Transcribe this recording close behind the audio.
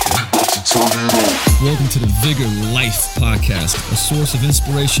Welcome to the Vigor Life Podcast, a source of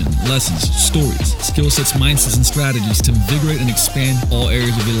inspiration, lessons, stories, skill sets, mindsets, and strategies to invigorate and expand all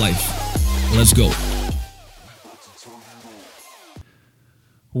areas of your life. Let's go.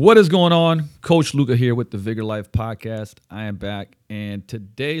 What is going on? Coach Luca here with the Vigor Life Podcast. I am back, and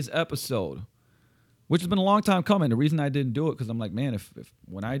today's episode, which has been a long time coming. The reason I didn't do it because I'm like, man, if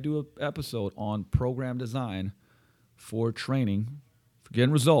when I do an episode on program design for training, for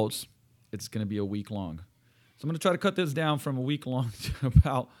getting results, it's going to be a week long. So I'm going to try to cut this down from a week long to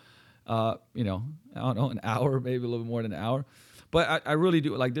about, I don't know, an hour, maybe a little bit more than an hour. But I really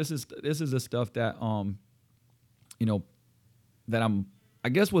do like this is the stuff that that I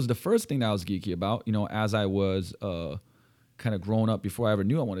guess was the first thing that I was geeky about, as I was kind of growing up before I ever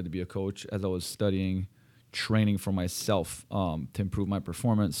knew I wanted to be a coach, as I was studying training for myself to improve my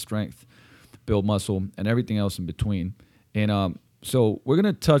performance, strength, build muscle, and everything else in between. And so we're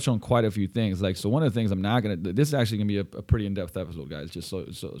going to touch on quite a few things. So one of the things this is actually going to be a pretty in-depth episode, guys, just so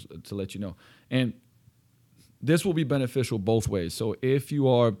to let you know. And this will be beneficial both ways. So if you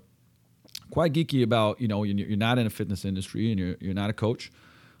are quite geeky about, you're not in a fitness industry and you're not a coach,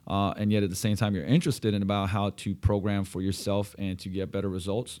 and yet at the same time you're interested in about how to program for yourself and to get better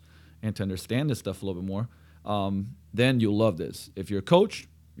results and to understand this stuff a little bit more, then you'll love this. If you're a coach,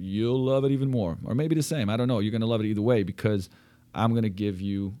 you'll love it even more, or maybe the same. I don't know. You're going to love it either way because I'm going to give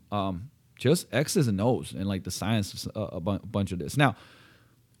you just X's and O's and like the science of a bunch of this. Now,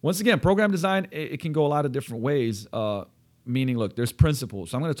 once again, program design, it can go a lot of different ways, meaning, look, there's principles.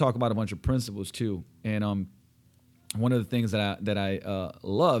 So I'm going to talk about a bunch of principles too. And one of the things that I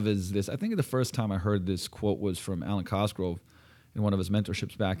love is this. I think the first time I heard this quote was from Alan Cosgrove in one of his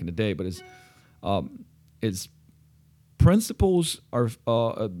mentorships back in the day, but it's principles are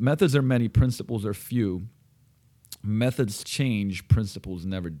methods are many, principles are few. Methods change, principles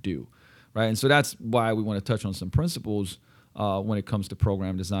never do, right? And so that's why we want to touch on some principles when it comes to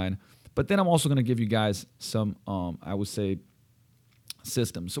program design. But then I'm also going to give you guys some, I would say,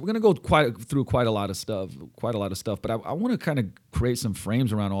 systems. So we're going to go through quite a lot of stuff. But I want to kind of create some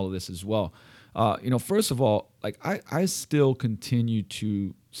frames around all of this as well. First of all, like I still continue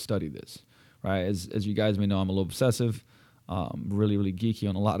to study this, right? As you guys may know, I'm a little obsessive. Really, really geeky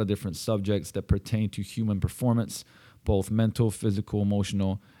on a lot of different subjects that pertain to human performance, both mental, physical,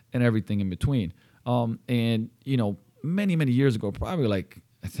 emotional, and everything in between. And many, many years ago, probably like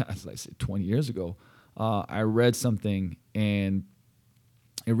 20 years ago, I read something and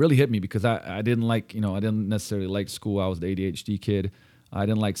it really hit me because I didn't like, I didn't necessarily like school. I was the ADHD kid. I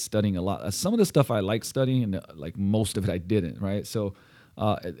didn't like studying a lot. Some of the stuff I liked studying, and like most of it I didn't, right? So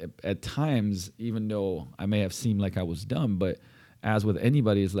at times, even though I may have seemed like I was dumb, but as with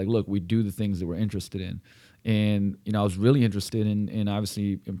anybody, it's like, look, we do the things that we're interested in. And, I was really interested in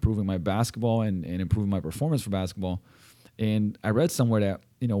obviously improving my basketball and improving my performance for basketball. And I read somewhere that,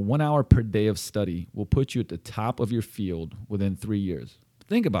 1 hour per day of study will put you at the top of your field within 3 years.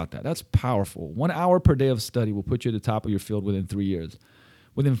 Think about that. That's powerful. 1 hour per day of study will put you at the top of your field within 3 years.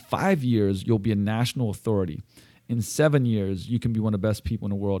 Within 5 years, you'll be a national authority. In 7 years, you can be one of the best people in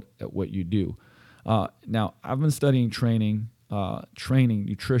the world at what you do. Now, I've been studying training,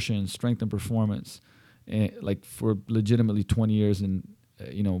 nutrition, strength and performance, like for legitimately 20 years, and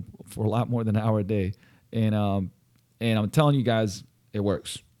for a lot more than an hour a day. And I'm telling you guys, it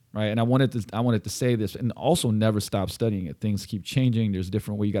works, right? And I wanted to say this, and also never stop studying it. Things keep changing. There's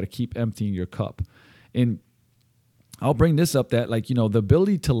different ways. You got to keep emptying your cup. And I'll bring this up that the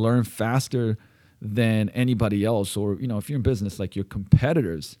ability to learn faster than anybody else, or if you're in business, like your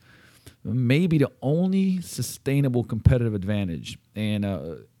competitors, may be the only sustainable competitive advantage. And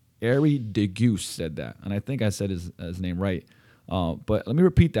Ari DeGusse said that, and I think I said his name right. But let me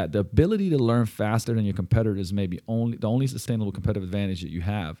repeat that: the ability to learn faster than your competitors may be the only sustainable competitive advantage that you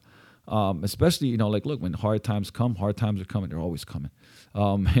have. Especially look, when hard times come, hard times are coming; they're always coming.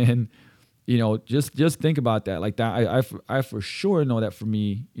 And just think about that. Like that, I for sure know that for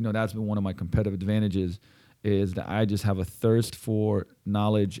me, that's been one of my competitive advantages, is that I just have a thirst for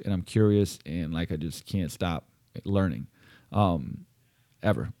knowledge, and I'm curious, and like I just can't stop learning,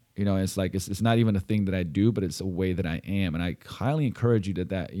 ever. It's like it's not even a thing that I do, but it's a way that I am, and I highly encourage you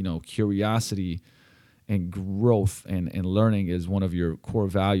that curiosity and growth and learning is one of your core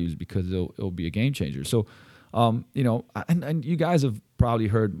values, because it'll be a game changer. So, and you guys have probably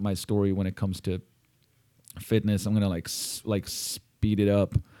heard my story when it comes to fitness. I'm gonna like speed it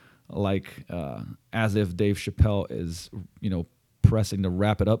up, as if Dave Chappelle is pressing the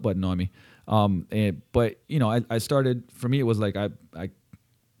wrap it up button on me. But I started. For me, it was like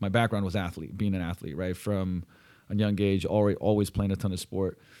my background was being an athlete, right? From a young age, always playing a ton of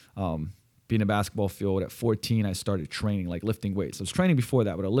sport. be in a basketball field. At 14, I started training, like lifting weights. I was training before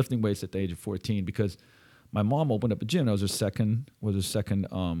that, but I was lifting weights at the age of 14 because my mom opened up a gym. That was her second.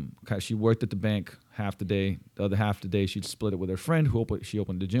 She worked at the bank half the day. The other half of the day, she'd split it with her friend who she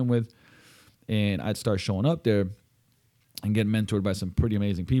opened the gym with, and I'd start showing up there and get mentored by some pretty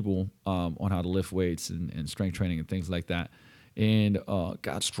amazing people on how to lift weights and strength training and things like that. And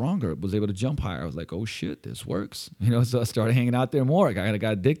got stronger, was able to jump higher. I was like, oh shit, this works. So I started hanging out there more. I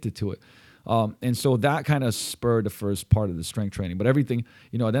got addicted to it. And so that kind of spurred the first part of the strength training. But everything,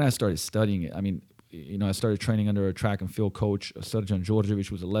 then I started studying it. I mean, I started training under a track and field coach, Srđan Đorđević,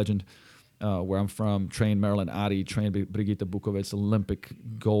 who was a legend where I'm from, trained Marilyn Adi, trained Brigitte Bukovic, Olympic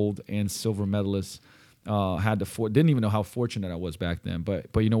gold and silver medalist. Didn't even know how fortunate I was back then, but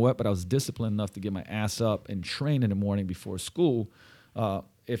you know what? But I was disciplined enough to get my ass up and train in the morning before school,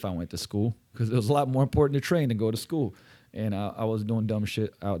 if I went to school, because it was a lot more important to train than go to school, and I was doing dumb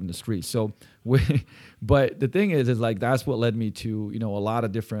shit out in the street. So, but the thing is like that's what led me to a lot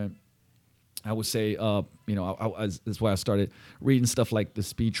of different. I would say, that's why I started reading stuff like The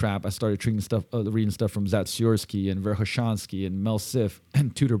Speed Trap. I started reading stuff from Zatsiorsky and Verkhoshansky and Mel Sif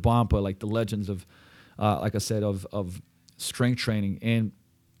and Tudor Bompa, like the legends of. Like I said, of strength training. And,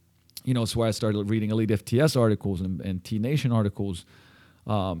 it's where I started reading Elite FTS articles and T-Nation articles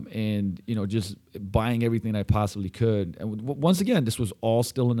and, just buying everything I possibly could. And once again, this was all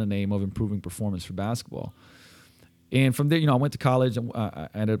still in the name of improving performance for basketball. And from there, I went to college. I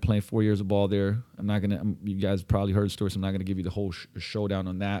ended up playing 4 years of ball there. You guys probably heard the story, so I'm not going to give you the whole showdown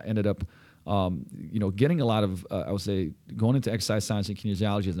on that. Ended up, getting a lot of, I would say, going into exercise science and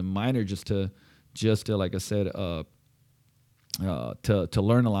kinesiology as a minor just to like I said, to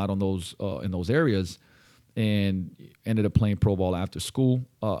learn a lot on those in those areas, and ended up playing pro ball after school.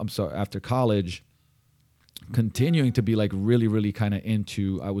 After college, continuing to be like really, really kind of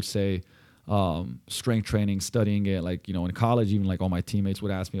into, I would say, strength training, studying it. Like in college, even like all my teammates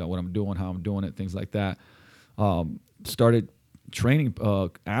would ask me about what I'm doing, how I'm doing it, things like that. Started training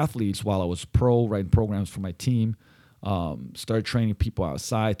athletes while I was pro, writing programs for my team. Started training people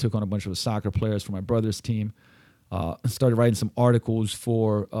outside, took on a bunch of the soccer players for my brother's team, started writing some articles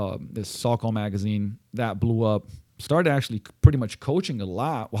for this Salcom magazine that blew up, started actually pretty much coaching a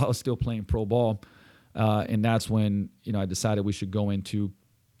lot while I was still playing pro ball. And that's when, I decided we should go into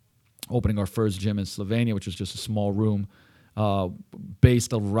opening our first gym in Slovenia, which was just a small room,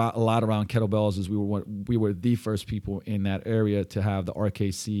 based a lot around kettlebells, as we were the first people in that area to have the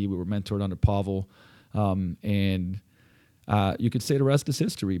RKC. We were mentored under Pavel. And you could say the rest is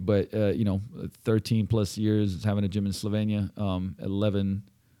history, but 13 plus years having a gym in Slovenia, 11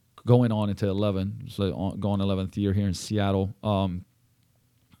 going on into 11, so going 11th year here in Seattle.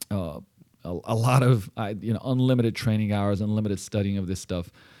 A lot of unlimited training hours, unlimited studying of this stuff.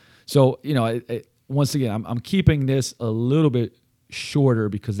 So once again, I'm keeping this a little bit shorter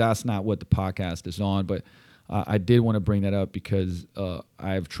because that's not what the podcast is on, but I did want to bring that up because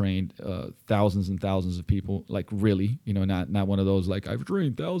I've trained thousands and thousands of people, like really, not one of those like I've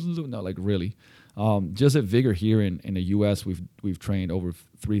trained thousands of, no, like really. Just at Vigor here in the U.S., we've trained over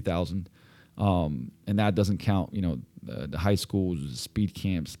 3,000, and that doesn't count, the high schools, speed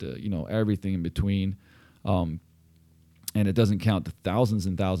camps, everything in between, and it doesn't count the thousands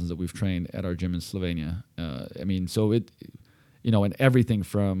and thousands that we've trained at our gym in Slovenia. So it, and everything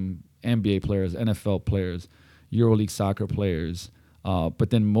from NBA players, NFL players, EuroLeague soccer players, but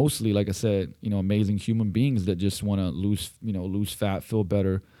then mostly, like I said, amazing human beings that just want to lose fat, feel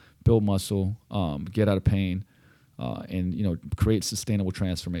better, build muscle, get out of pain, and create sustainable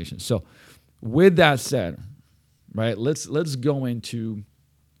transformation. So, with that said, right, let's go into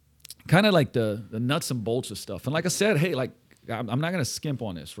kind of like the nuts and bolts of stuff. And like I said, hey, like I'm not gonna skimp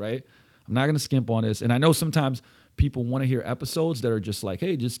on this, right? I'm not gonna skimp on this. And I know sometimes people want to hear episodes that are just like,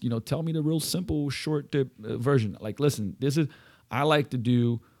 hey, just, tell me the real simple, short tip version. Like, listen, I like to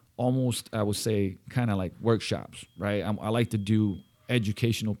do almost, I would say, kind of like workshops, right? I like to do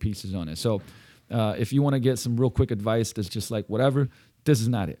educational pieces on it. So if you want to get some real quick advice that's just like whatever, this is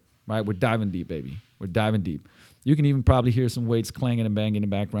not it, right? We're diving deep, baby. We're diving deep. You can even probably hear some weights clanging and banging in the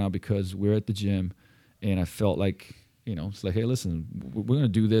background because we're at the gym, and I felt like, it's like, hey, listen, we're going to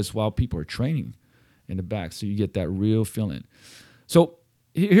do this while people are training in the back, so you get that real feeling. So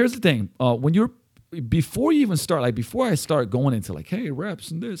here's the thing: before you even start, like before I start going into like, hey,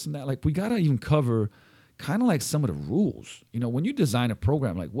 reps and this and that, like we gotta even cover kind of like some of the rules. When you design a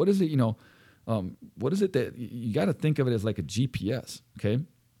program, like what is it? What is it that you got to think of it as like a GPS? Okay,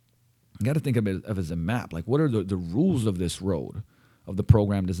 you got to think of it as a map. Like what are the rules of this road of the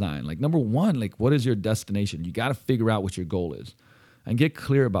program design? Like number one, like what is your destination? You got to figure out what your goal is. and get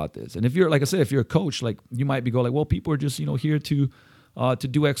clear about this. And if you're, like I said, if you're a coach, like you might be going like, well, people are just, here to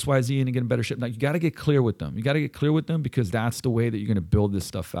do X, Y, Z and to get in better shape. Now you got to get clear with them. You got to get clear with them because that's the way that you're going to build this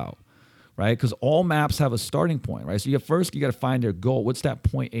stuff out, right? Because all maps have a starting point, right? So you got to find their goal. What's that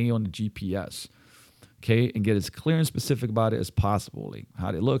point A on the GPS? Okay, and get as clear and specific about it as possible. Like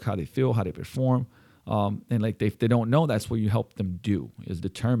how they look, how they feel, how they perform. And like if they don't know, that's what you help them do, is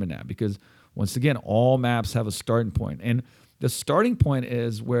determine that. Because once again, all maps have a starting point. And the starting point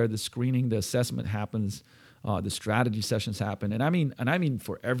is where the screening, the assessment happens, the strategy sessions happen. And I mean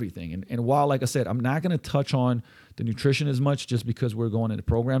for everything. And while, like I said, I'm not going to touch on the nutrition as much just because we're going into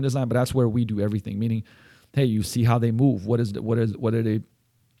program design, but that's where we do everything. Meaning, hey, you see how they move. What are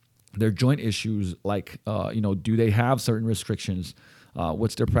their joint issues like? Do they have certain restrictions?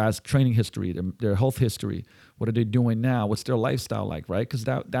 What's their past training history, their health history? What are they doing now? What's their lifestyle like, right? Because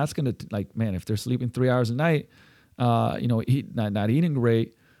that's going to, like, man, if they're sleeping 3 hours a night, not eating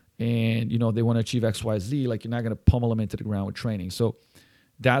great, and, they want to achieve X, Y, Z, like, you're not going to pummel them into the ground with training. So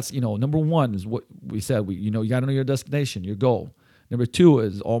that's, number one is what we said. You got to know your destination, your goal. Number two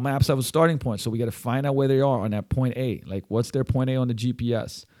is all maps have a starting point. So we got to find out where they are on that point A. Like, what's their point A on the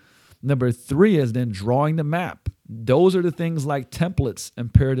GPS? Number three is then drawing the map. Those are the things like templates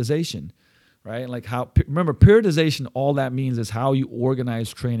and periodization, right? Like remember, periodization, all that means is how you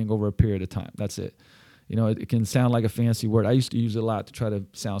organize training over a period of time. That's it. It can sound like a fancy word. I used to use it a lot to try to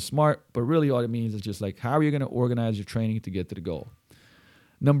sound smart, but really all it means is just like, how are you going to organize your training to get to the goal?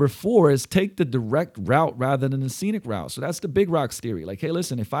 Number four is take the direct route rather than the scenic route. So that's the big rocks theory. Like, hey,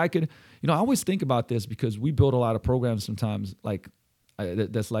 listen, if I could, I always think about this because we build a lot of programs sometimes, like,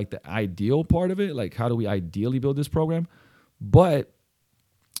 that's like the ideal part of it. Like, how do we ideally build this program? But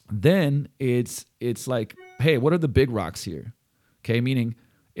then it's like, hey, what are the big rocks here? Okay, meaning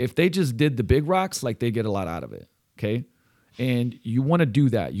if they just did the big rocks, like, they get a lot out of it. Okay, and you want to do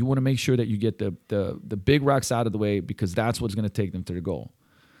that. You want to make sure that you get the big rocks out of the way because that's what's going to take them to the goal.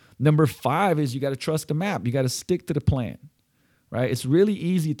 Number five is you got to trust the map. You got to stick to the plan, right? It's really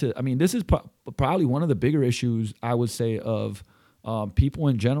easy to. This is probably one of the bigger issues I would say of people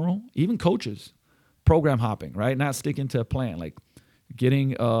in general, even coaches, program hopping, right? Not sticking to a plan, like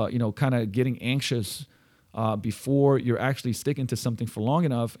getting, kind of getting anxious before you're actually sticking to something for long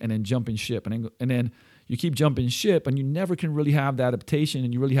enough, and then jumping ship, and then you keep jumping ship, and you never can really have the adaptation,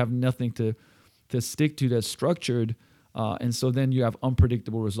 and you really have nothing to stick to that's structured, and so then you have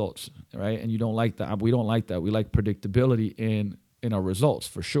unpredictable results, right? And you don't like that. We don't like that. We like predictability in our results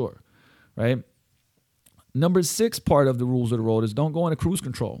for sure, right? Number 6 part of the rules of the road is don't go into cruise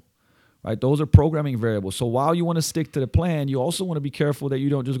control, right? Those are programming variables. So while you want to stick to the plan, you also want to be careful that you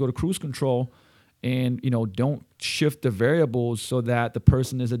don't just go to cruise control and, don't shift the variables so that the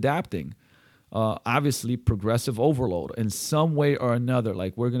person is adapting. Obviously, progressive overload in some way or another.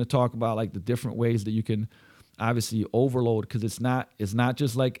 Like, we're going to talk about like the different ways that you can obviously overload, because it's not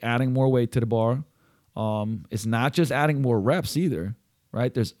just like adding more weight to the bar. It's not just adding more reps either.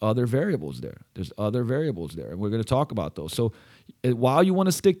 Right? There's other variables there. And we're going to talk about those. So while you want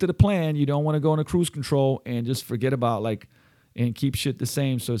to stick to the plan, you don't want to go into cruise control and just forget about and keep shit the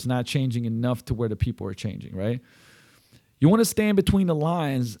same so it's not changing enough to where the people are changing, right? You want to stand between the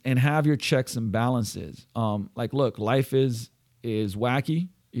lines and have your checks and balances. Look, life is wacky,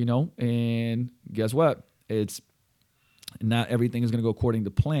 and guess what? It's not everything is going to go according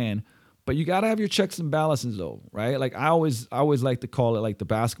to plan. But you got to have your checks and balances, though, right? Like, I always like to call it like the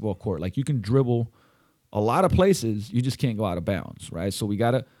basketball court. Like, you can dribble a lot of places, you just can't go out of bounds, right? So we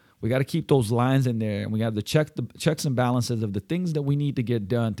gotta keep those lines in there, and we have the checks and balances of the things that we need to get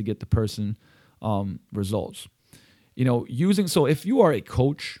done to get the person results. So if you are a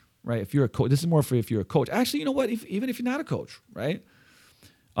coach, right? If you're a coach, this is more for if you're a coach. Actually, you know what? Even if you're not a coach, right?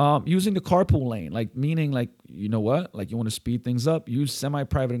 Using the carpool lane, meaning you know what? Like, you want to speed things up, use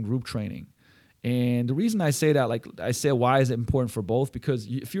semi-private and group training. And the reason I say that, I say, why is it important for both? Because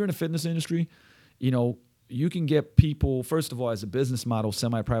if you're in the fitness industry, you can get people, first of all, as a business model,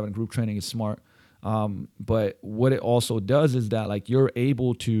 semi-private and group training is smart. But what it also does is that you're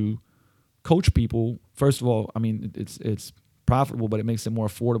able to coach people. First of all, it's profitable, but it makes it more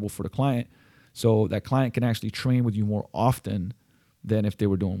affordable for the client. So that client can actually train with you more often than if they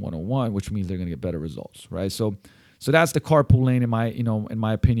were doing one-on-one, which means they're going to get better results, right? So that's the carpool lane in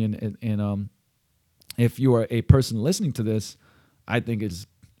my opinion. And if you are a person listening to this, I think it's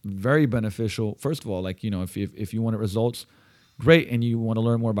very beneficial. First of all, if you want results, great, and you want to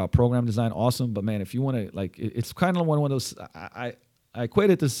learn more about program design, awesome. But man, if you want to, it's kind of one of those. I equate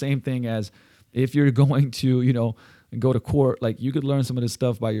it to the same thing as if you're going to, go to court. You could learn some of this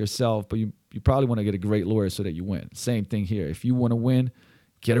stuff by yourself, but you probably want to get a great lawyer so that you win. Same thing here. If you want to win,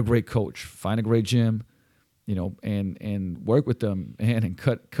 get a great coach, find a great gym, and work with them and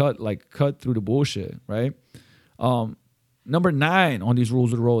cut through the bullshit, right? Number 9 on these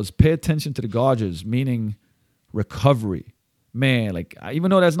rules of the road is pay attention to the gauges, meaning recovery. Man, like,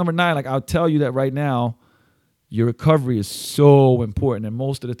 even though that's number 9, like, I'll tell you that right now, your recovery is so important. And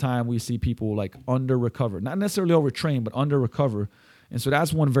most of the time we see people like under recover, not necessarily overtrain, but under recover. And so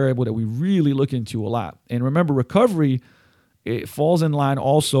that's one variable that we really look into a lot. And remember, recovery, it falls in line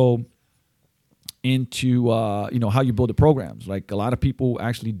also into, how you build the programs. Like, a lot of people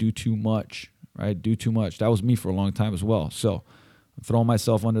actually do too much, right? Do too much. That was me for a long time as well. So I'm throwing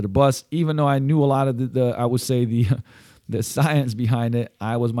myself under the bus, even though I knew a lot of I would say the science behind it.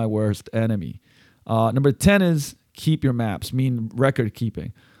 I was my worst enemy. Number 10 is keep your maps, mean record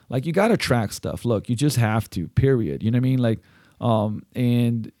keeping. Like, you got to track stuff. Look, you just have to, period. You know what I mean? Like,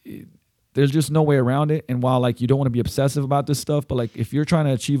 there's just no way around it. And while, like, you don't want to be obsessive about this stuff, but, like, if you're trying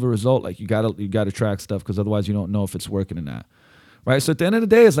to achieve a result, like, you gotta track stuff, because otherwise you don't know if it's working or not. Right. So at the end of the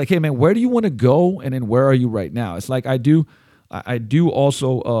day, it's like, hey man, where do you want to go? And then where are you right now? It's like, I do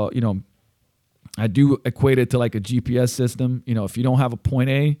also, I do equate it to like a GPS system. If you don't have a point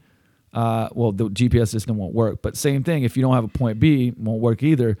A, well, the GPS system won't work. But same thing, if you don't have a point B, it won't work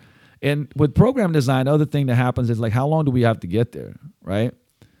either. And with program design, the other thing that happens is, like, how long do we have to get there, right?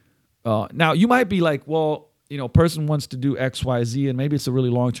 Now, you might be like, well, person wants to do X, Y, Z, and maybe it's a really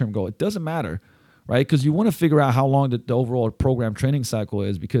long-term goal. It doesn't matter, right? Because you want to figure out how long the overall program training cycle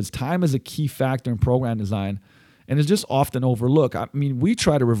is, because time is a key factor in program design, and it's just often overlooked. I mean, we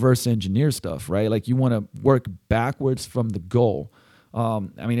try to reverse engineer stuff, right? Like, you want to work backwards from the goal. I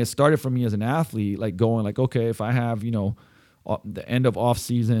mean, it started for me as an athlete, like going like, okay, if I have, the end of off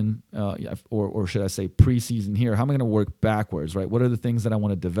season, or should I say preseason here, how am I going to work backwards, right? What are the things that I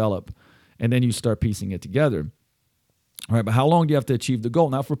want to develop? And then you start piecing it together, right? But how long do you have to achieve the goal?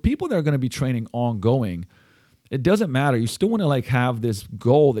 Now, for people that are going to be training ongoing, it doesn't matter. You still want to like have this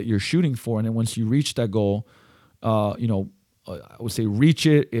goal that you're shooting for. And then once you reach that goal, I would say reach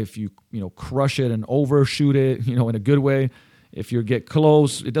it. If you, crush it and overshoot it, in a good way, if you get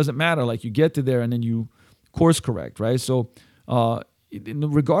close, it doesn't matter. Like, you get to there and then you course correct, right? So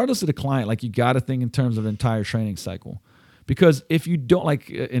regardless of the client, like, you got to think in terms of the entire training cycle. Because if you don't, like,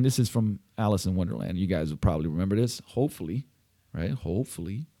 and this is from Alice in Wonderland, you guys will probably remember this, hopefully, right?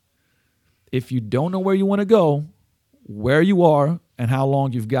 Hopefully. If you don't know where you want to go, where you are, and how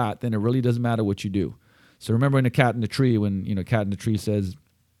long you've got, then it really doesn't matter what you do. So remember in The Cat in the Tree, when, Cat in the Tree says,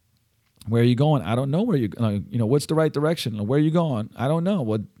 where are you going? I don't know where you're going. What's the right direction? Where are you going? I don't know.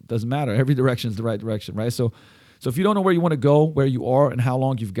 What doesn't matter. Every direction is the right direction, right? So if you don't know where you want to go, where you are, and how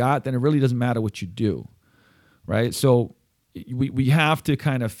long you've got, then it really doesn't matter what you do, right? So we have to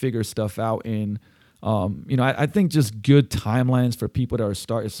kind of figure stuff out in, I think just good timelines for people that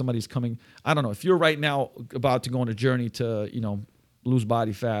are if somebody's coming, I don't know, if you're right now about to go on a journey to, lose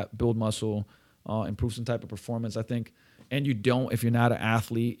body fat, build muscle, improve some type of performance, I think, and you don't, if you're not an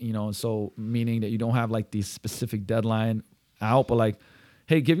athlete, so meaning that you don't have like the specific deadline out, but like,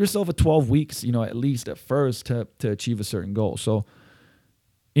 hey, give yourself a 12 weeks, at least at first to achieve a certain goal. So,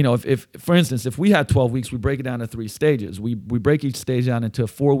 if for instance, if we had 12 weeks, we break it down to 3 stages. We break each stage down into a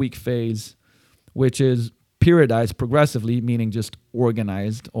 4-week phase, which is periodized progressively, meaning just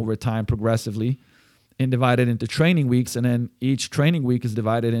organized over time progressively, and divided into training weeks. And then each training week is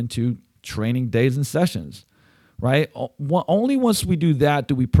divided into training days and sessions, right? Only once we do that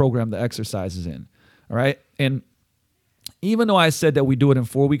do we program the exercises in, all right? And even though I said that we do it in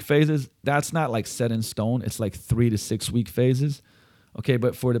 4-week phases, that's not like set in stone. It's like 3 to 6 week phases. Okay,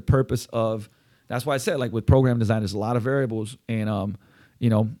 but for the purpose of, that's why I said, like, with program design, there's a lot of variables. And,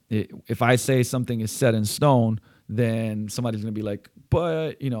 if I say something is set in stone, then somebody's going to be like,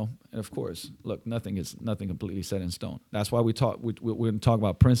 but, and of course, look, nothing completely set in stone. That's why we're going to talk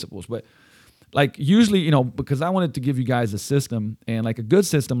about principles. But like, usually, because I wanted to give you guys a system, and like a good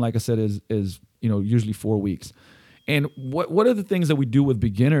system, like I said, is usually 4 weeks. And what are the things that we do with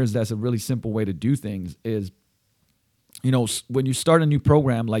beginners that's a really simple way to do things is, when you start a new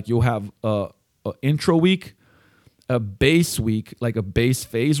program, like, you'll have a intro week, a base week, like a base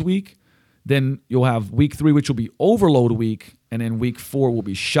phase week. Then you'll have week 3, which will be overload week. And then week 4 will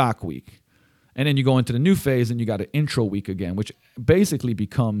be shock week. And then you go into the new phase and you got an intro week again, which basically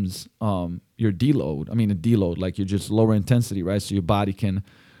becomes your deload. I mean, a deload, like you're just lower intensity, right? So your body can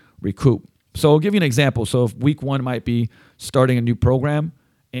recoup. So I'll give you an example. So if week 1 might be starting a new program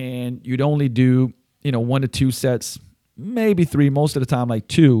and you'd only do, 1 to 2 sets, maybe 3, most of the time like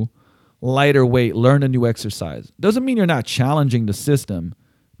 2, lighter weight, learn a new exercise. Doesn't mean you're not challenging the system,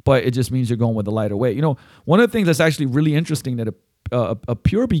 but it just means you're going with a lighter weight. One of the things that's actually really interesting that a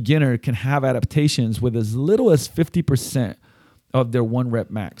pure beginner can have adaptations with as little as 50% of their 1 rep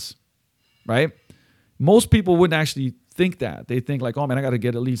max, right? Most people wouldn't actually think that. They think like, oh man, I got to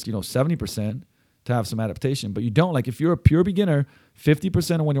get at least 70% to have some adaptation. But you don't. Like if you're a pure beginner,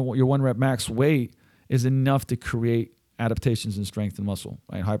 50% of your 1 rep max weight is enough to create adaptations in strength and muscle,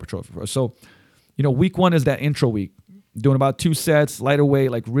 right? Hypertrophy. So, week 1 is that intro week, doing about 2 sets, lighter weight,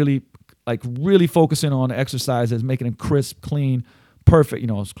 like really focusing on exercises, making them crisp, clean, perfect,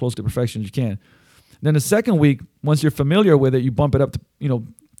 as close to perfection as you can. Then the second week, once you're familiar with it, you bump it up to,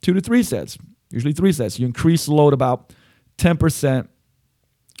 2 to 3 sets, usually 3 sets. You increase the load about 10%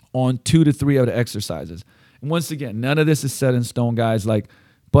 on 2 to 3 of the exercises. And once again, none of this is set in stone, guys.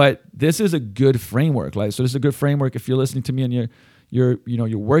 But this is a good framework. So this is a good framework if you're listening to me and you're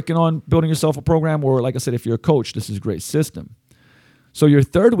working on building yourself a program, or like I said, if you're a coach, this is a great system. So your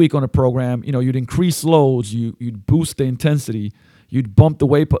third week on a program, you'd increase loads, you'd boost the intensity, you'd bump the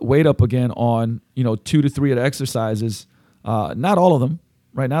weight up again on 2 to 3 of the exercises. Not all of them,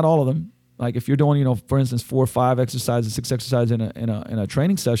 right? Not all of them. Like if you're doing, for instance, 4 or 5 exercises, 6 exercises in a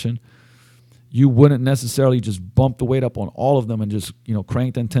training session, you wouldn't necessarily just bump the weight up on all of them and just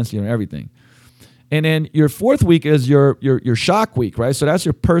crank the intensity on everything. And then your fourth week is your shock week, right? So that's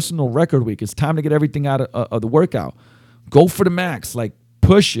your personal record week. It's time to get everything out of the workout. Go for the max, like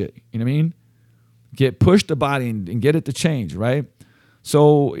push it. You know what I mean? Push the body and get it to change, right?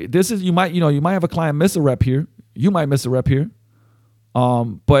 So this is you might have a client miss a rep here. You might miss a rep here.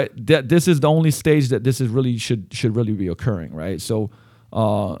 But this is the only stage that this is really should really be occurring, right? So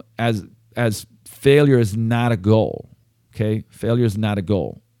as failure is not a goal, okay? Failure is not a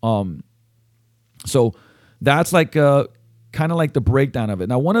goal. So that's like kind of like the breakdown of it.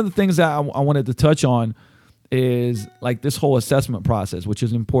 Now, one of the things that I wanted to touch on is like this whole assessment process, which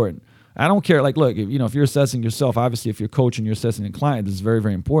is important. I don't care. Like, look, if you're assessing yourself, obviously, if you're coaching, you're assessing a client, this is very,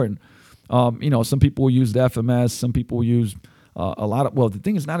 very important. Some people will use the FMS. Some people will use the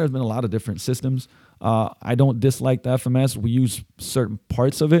thing is now there's been a lot of different systems. I don't dislike the FMS. We use certain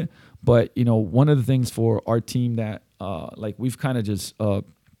parts of it. But, one of the things for our team that we've kind of just,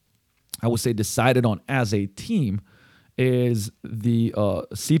 I would say, decided on as a team is the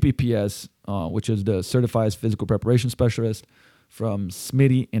CPPS, which is the Certified Physical Preparation Specialist from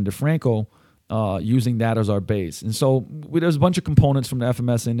Smitty and DeFranco, using that as our base. And so there's a bunch of components from the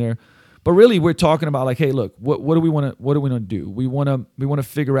FMS in there. But really, we're talking about like, hey, look, what do we want to do? We want to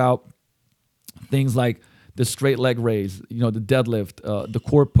figure out things like the straight leg raise, the deadlift, the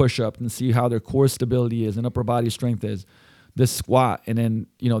core push-up, and see how their core stability is and upper body strength is. The squat, and then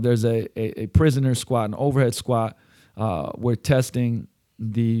there's a prisoner squat, an overhead squat. We're testing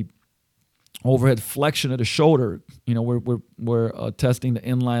the overhead flexion of the shoulder. We're testing the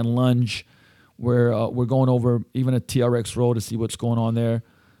inline lunge. We're going over even a TRX row to see what's going on there.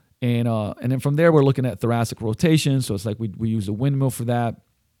 And then from there, we're looking at thoracic rotation. So it's like we use a windmill for that.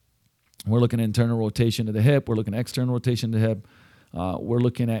 We're looking at internal rotation of the hip. We're looking at external rotation of the hip. We're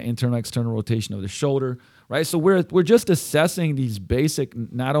looking at internal, external rotation of the shoulder, right? So we're just assessing these basic,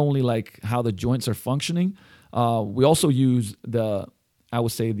 not only like how the joints are functioning. We also use the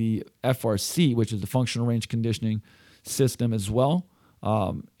FRC, which is the functional range conditioning system as well.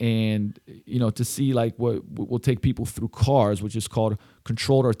 And to see like what we'll take people through CARS, which is called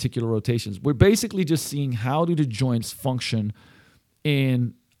controlled articular rotations. We're basically just seeing how do the joints function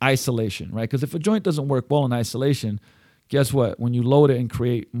in isolation, right? Because if a joint doesn't work well in isolation, guess what? When you load it and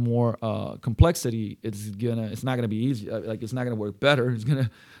create more complexity, it's not gonna be easy. It's not gonna work better. You're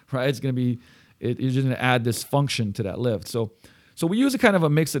just gonna add this function to that lift. So we use a kind of a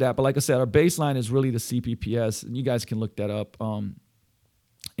mix of that. But like I said, our baseline is really the CPPS, and you guys can look that up.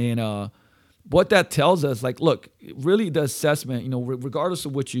 And what that tells us, like, look, really the assessment, regardless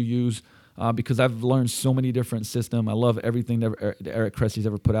of what you use, because I've learned so many different systems. I love everything that Eric Cressy's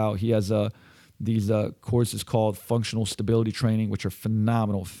ever put out. He has these courses called Functional Stability Training, which are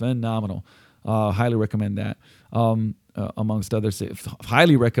phenomenal. Highly recommend that. Amongst others,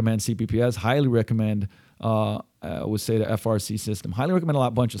 highly recommend CPPS. Highly recommend, I would say, the FRC system. Highly recommend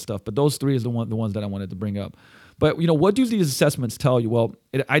a bunch of stuff. But those three is the ones that I wanted to bring up. But what do these assessments tell you? Well,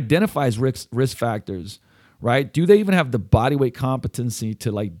 it identifies risk factors, right? Do they even have the body weight competency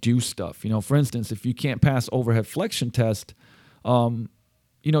to like do stuff? For instance, if you can't pass overhead flexion test,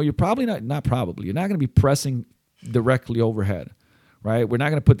 you're probably you're not going to be pressing directly overhead, right? We're not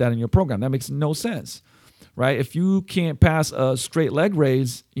going to put that in your program. That makes no sense, right? If you can't pass a straight leg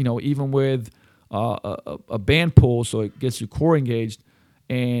raise, even with a band pull, so it gets you core engaged,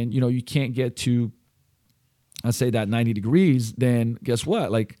 and you can't get to I say that 90 degrees, then guess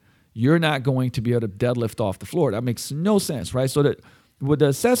what? Like you're not going to be able to deadlift off the floor. That makes no sense, right? So that what the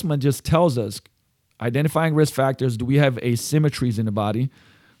assessment just tells us, identifying risk factors, do we have asymmetries in the body,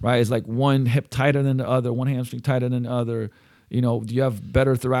 right? It's like one hip tighter than the other, one hamstring tighter than the other. Do you have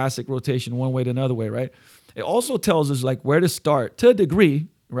better thoracic rotation one way than another way, right? It also tells us like where to start to a degree,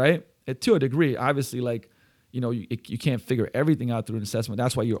 right? To a degree, obviously, like, you can't figure everything out through an assessment.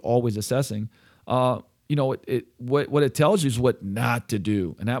 That's why you're always assessing. What it tells you is what not to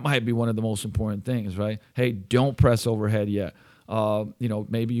do. And that might be one of the most important things, right? Hey, don't press overhead yet.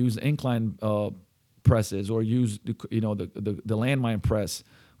 Maybe use incline presses, or use the landmine press,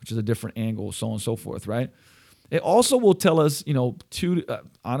 which is a different angle, so on and so forth, right? It also will tell us,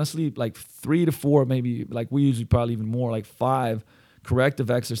 honestly, like 3 to 4, maybe like we usually probably even more, like 5 corrective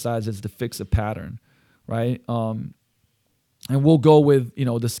exercises to fix a pattern, right? And we'll go with,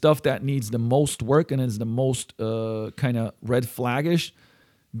 the stuff that needs the most work and is the most kind of red flaggish.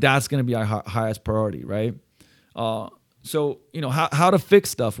 That's going to be our highest priority, right? So, how to fix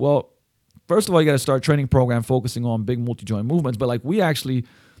stuff? Well, first of all, you got to start a training program focusing on big multi-joint movements. But like we actually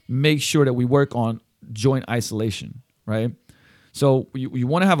make sure that we work on joint isolation, right? So you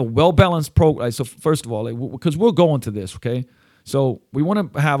want to have a well-balanced program. So first of all, because we'll go into this, okay? So we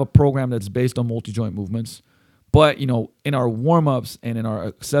want to have a program that's based on multi-joint movements. But, in our warm-ups and in our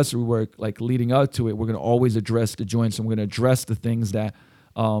accessory work, like leading up to it, we're going to always address the joints, and we're going to address the things that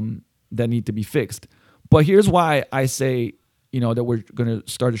need to be fixed. But here's why I say, that we're going to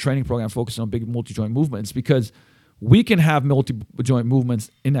start a training program focusing on big multi-joint movements, because we can have multi-joint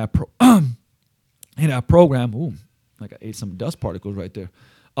movements in that program. Ooh, like I ate some dust particles right there.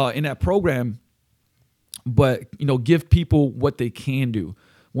 In that program, but, give people what they can do.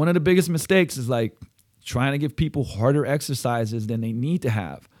 One of the biggest mistakes is like trying to give people harder exercises than they need to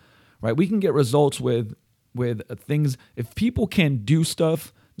have, right? We can get results with things. If people can do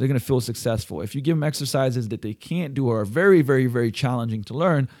stuff, they're going to feel successful. If you give them exercises that they can't do or are very, very, very challenging to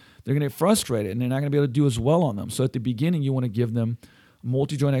learn, they're going to get frustrated and they're not going to be able to do as well on them. So at the beginning, you want to give them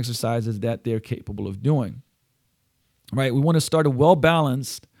multi-joint exercises that they're capable of doing, right? We want to start a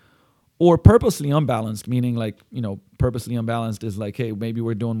well-balanced or purposely unbalanced, meaning like, purposely unbalanced is like, hey, maybe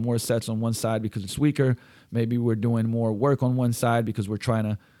we're doing more sets on one side because it's weaker. Maybe we're doing more work on one side because we're trying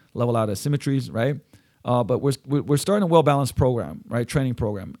to level out asymmetries, right? But we're starting a well-balanced program, right? Training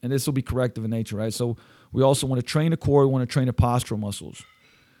program. And this will be corrective in nature, right? So we also want to train the core. We want to train the postural muscles,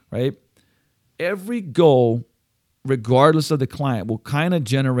 right? Every goal, regardless of the client, will kind of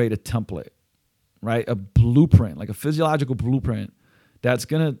generate a template, right? A blueprint, like a physiological blueprint that's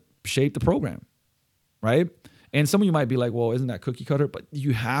going to shape the program, right? And some of you might be like, well, isn't that cookie cutter? But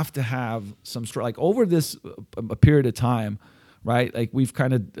you have to have some like over this a period of time, right? Like we've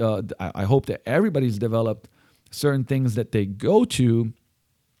kind of, I hope that everybody's developed certain things that they go to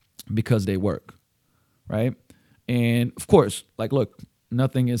because they work, right? And of course, like, look,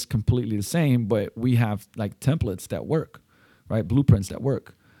 nothing is completely the same, but we have like templates that work, right? Blueprints that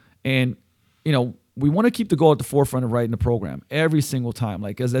work. And, we want to keep the goal at the forefront of writing the program every single time.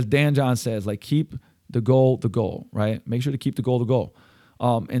 Like as Dan John says, like keep the goal, right? Make sure to keep the goal.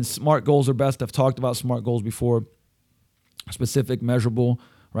 And SMART goals are best. I've talked about SMART goals before. Specific, measurable,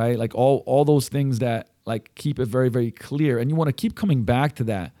 right? Like all those things that like keep it very, very clear. And you want to keep coming back to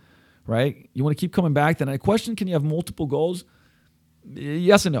that, right? You want to keep coming back to that. And the question, can you have multiple goals?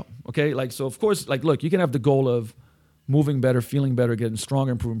 Yes and no, okay? Like, so of course, like, look, you can have the goal of moving better, feeling better, getting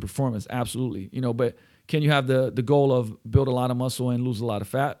stronger, improving performance. Absolutely. But can you have the goal of build a lot of muscle and lose a lot of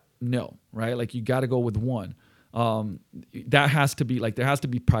fat? No, right? Like you got to go with one. That has to be like, there has to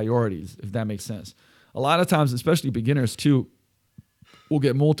be priorities, if that makes sense. A lot of times, especially beginners too, will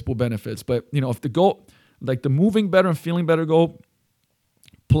get multiple benefits. But, if the goal, like the moving better and feeling better goal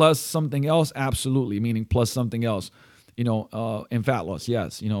plus something else, absolutely. Meaning plus something else, and fat loss.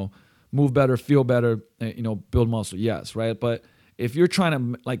 Yes. Move better, feel better, build muscle. Yes. Right. But if you're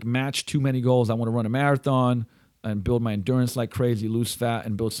trying to like match too many goals, I want to run a marathon and build my endurance like crazy, lose fat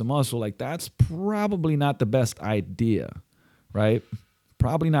and build some muscle. Like that's probably not the best idea, right?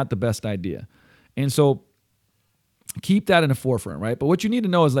 Probably not the best idea. And so keep that in the forefront, right? But what you need to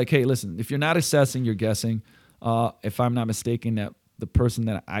know is like, hey, listen, if you're not assessing, you're guessing. If I'm not mistaken, that the person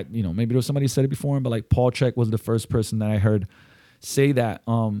that maybe there was somebody said it before, but like Paul Chek was the first person that I heard say that.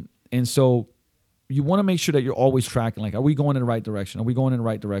 And so you want to make sure that you're always tracking, like, are we going in the right direction? Are we going in the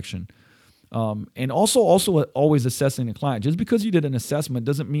right direction? And also always assessing the client. Just because you did an assessment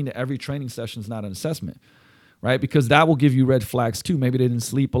doesn't mean that every training session is not an assessment, right? Because that will give you red flags too. Maybe they didn't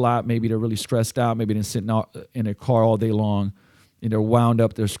sleep a lot. Maybe they're really stressed out. Maybe they're sitting out in their car all day long. they're wound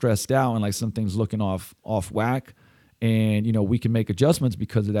up, they're stressed out, and like something's looking off whack. And, we can make adjustments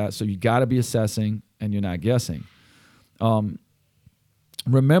because of that. So you got to be assessing and you're not guessing.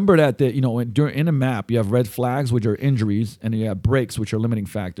 Remember that in a map, you have red flags, which are injuries, and you have breaks, which are limiting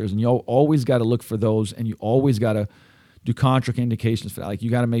factors. And you always got to look for those, and you always got to do contraindications for that. Like,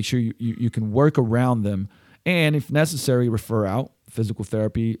 you got to make sure you can work around them. And if necessary, refer out physical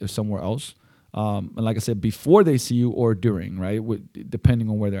therapy or somewhere else. And like I said, before they see you or during, right? Depending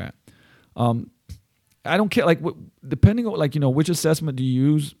on where they're at. I don't care, depending on, which assessment do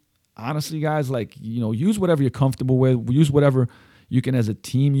you use? Honestly, guys, use whatever you're comfortable with. Use whatever you can as a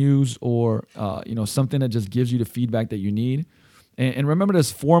team use, or, something that just gives you the feedback that you need. And remember,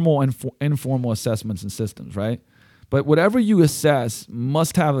 there's formal and informal assessments and systems, right? But whatever you assess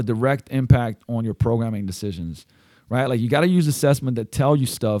must have a direct impact on your programming decisions, right? Like, you got to use assessment that tell you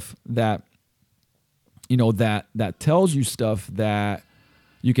stuff that, that tells you stuff that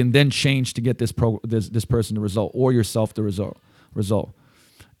you can then change to get this person the result, or yourself the result.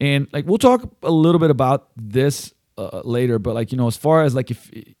 And we'll talk a little bit about this later, but as far as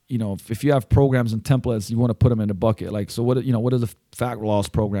if you have programs and templates, you want to put them in a bucket. So what does a fat loss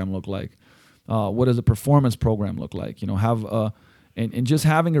program look like? What does a performance program look like? And just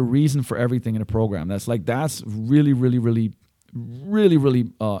having a reason for everything in a program. That's really, really, really, really,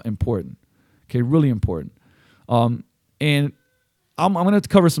 really important. Okay, really important. And I'm going to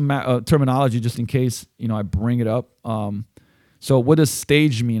cover some terminology just in case I bring it up. So what does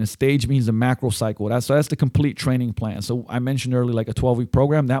stage mean? A stage means a macro cycle. That's the complete training plan. So I mentioned earlier, like a 12-week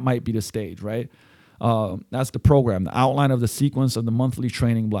program, that might be the stage, right? That's the program, the outline of the sequence of the monthly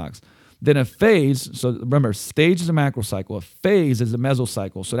training blocks. Then a phase, so remember, stage is a macro cycle. A phase is a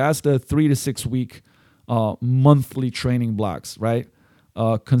mesocycle. So that's the 3 to 6 week monthly training blocks, right?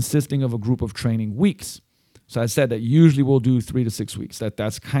 Consisting of a group of training weeks. So I said that usually we'll do 3 to 6 weeks.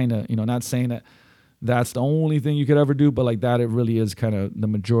 That's kind of, not saying that that's the only thing you could ever do, but it really is kind of the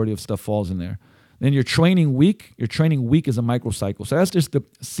majority of stuff falls in there. Then your training week is a microcycle. So that's just the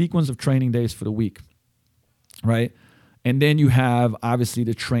sequence of training days for the week, right? And then you have obviously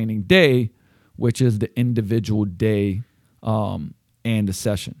the training day, which is the individual day and the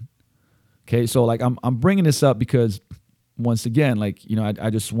session. Okay, so I'm bringing this up because once again, I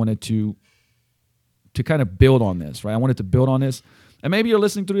just wanted to kind of build on this, right? I wanted to build on this. And maybe you're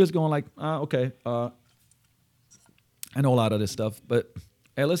listening to this going okay, I know a lot of this stuff, but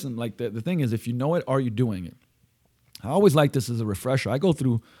hey, listen, the thing is, if you know it, are you doing it? I always like this as a refresher. I go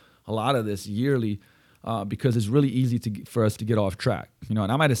through a lot of this yearly because it's really easy for us to get off track, and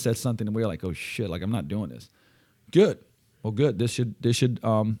I might have said something and we're like, oh shit, I'm not doing this. Good. Well, good. This should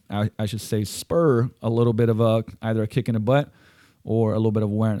I should say spur a little bit of either a kick in the butt or a little bit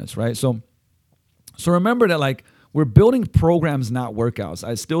of awareness, right? So remember that we're building programs, not workouts.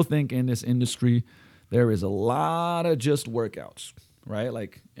 I still think in this industry, there is a lot of just workouts, right?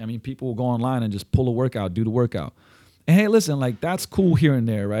 People will go online and just pull a workout, do the workout. And hey, listen, that's cool here and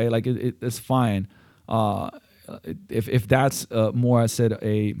there, right? It's fine. If that's more, I said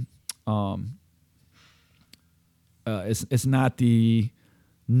it's not the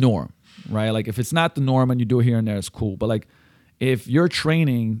norm, right? If it's not the norm and you do it here and there, it's cool. But if you're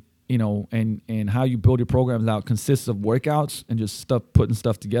training, and how you build your programs out consists of workouts and just putting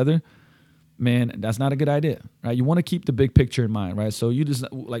stuff together, man, that's not a good idea, right? You want to keep the big picture in mind, right? So you just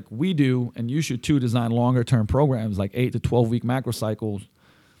we do, and you should too, design longer term programs 8 to 12 week macro cycles,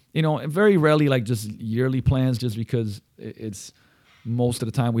 and very rarely just yearly plans, just because it's most of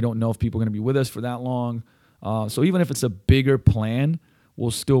the time we don't know if people are going to be with us for that long. So even if it's a bigger plan,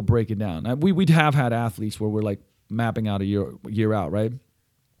 we'll still break it down. Now, we'd have had athletes where we're mapping out a year out, right?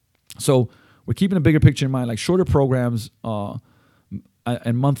 So we're keeping a bigger picture in mind. Shorter programs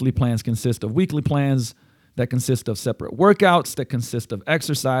and monthly plans consist of weekly plans that consist of separate workouts that consist of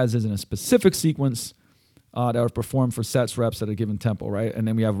exercises in a specific sequence that are performed for sets, reps at a given tempo, right? And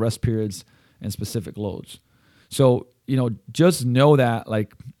then we have rest periods and specific loads. So, just know that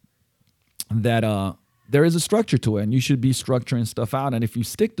there is a structure to it, and you should be structuring stuff out. And if you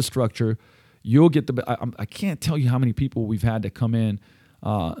stick to structure, you'll get I can't tell you how many people we've had that come in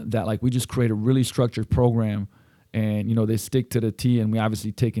that we just create a really structured program, and they stick to the T, and we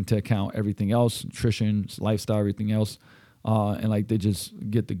obviously take into account everything else, nutrition, lifestyle, everything else, and they just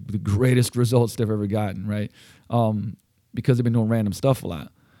get the greatest results they've ever gotten, right? Because they've been doing random stuff a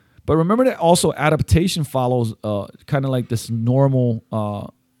lot. But remember that also adaptation follows kind of this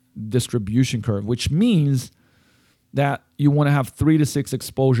normal distribution curve, which means that you want to have 3 to 6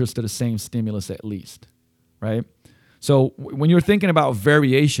 exposures to the same stimulus at least, right? So when you're thinking about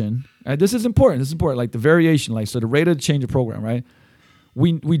variation, This is important. This is important. Like the variation, like so the rate of change of program, right?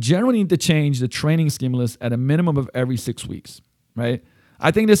 We generally need to change the training stimulus at a minimum of every 6 weeks, right?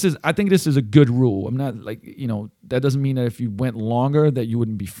 I think this is a good rule. I'm not like, that doesn't mean that if you went longer that you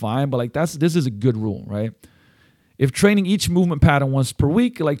wouldn't be fine, but like this is a good rule, right? If training each movement pattern once per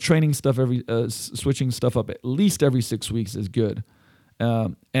week, like training stuff switching stuff up at least every 6 weeks is good,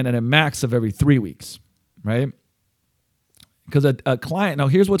 and at a max of every 3 weeks, right? Because a client, now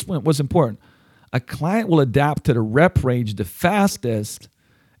here's what's important. A client will adapt to the rep range the fastest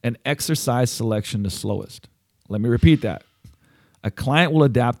and exercise selection the slowest. Let me repeat that. A client will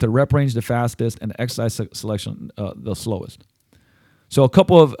adapt to rep range the fastest and exercise selection the slowest. So a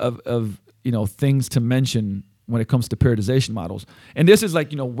couple of things to mention when it comes to periodization models. And this is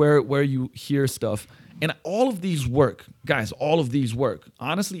like, where you hear stuff. And all of these work, guys, all of these work.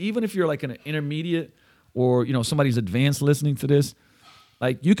 Honestly, even if you're like an intermediate or, somebody's advanced listening to this,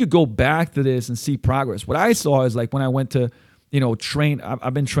 like you could go back to this and see progress. What I saw is like when I went to, train,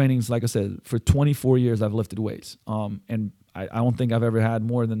 I've been training, like I said, for 24 years I've lifted weights. And I don't think I've ever had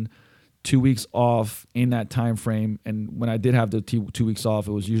more than 2 weeks off in that time frame. And when I did have the 2 weeks off,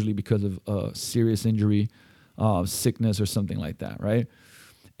 it was usually because of serious injury, sickness or something like that, right?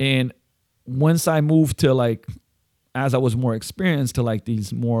 And once I moved to like, as I was more experienced to like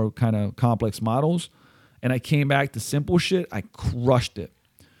these more kind of complex models, and I came back to simple shit, I crushed it,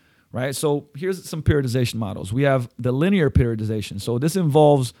 right? So here's some periodization models. We have the linear periodization. So this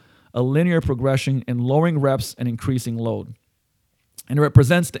involves a linear progression in lowering reps and increasing load. And it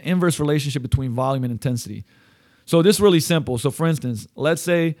represents the inverse relationship between volume and intensity. So this is really simple. So for instance, let's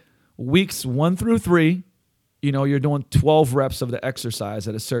say weeks 1 through 3, you're doing 12 reps of the exercise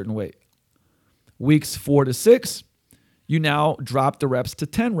at a certain weight. Weeks 4 to 6, you now drop the reps to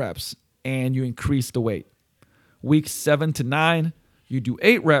 10 reps and you increase the weight. Weeks 7 to 9, you do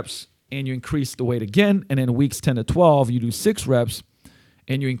 8 reps and you increase the weight again. And then weeks 10 to 12, you do 6 reps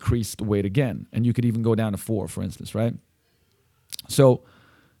and you increase the weight again. And you could even go down to 4, for instance, right? So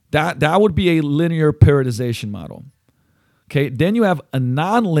that would be a linear periodization model. Okay, then you have a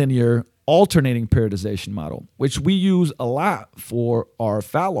nonlinear alternating periodization model, which we use a lot for our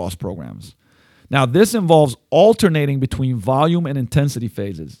fat loss programs. Now, this involves alternating between volume and intensity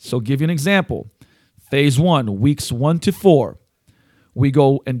phases. So give you an example. Phase 1, weeks 1 to 4, we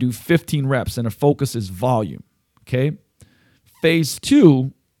go and do 15 reps, and the focus is volume, okay? Phase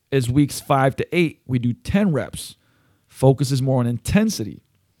 2 is weeks 5 to 8, we do 10 reps. Focus is more on intensity.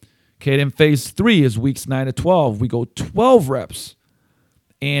 Okay, then phase 3 is weeks 9 to 12, we go 12 reps,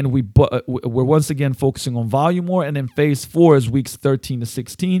 and we're once again focusing on volume more. And then phase 4 is weeks 13 to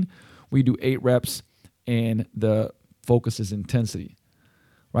 16, we do 8 reps, and the focus is intensity.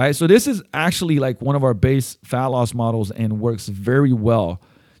 Right? So this is actually like one of our base fat loss models and works very well.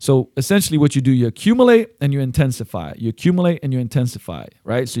 So essentially what you do, you accumulate and you intensify. You accumulate and you intensify,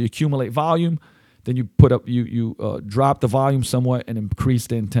 right? So you accumulate volume, then you drop the volume somewhat and increase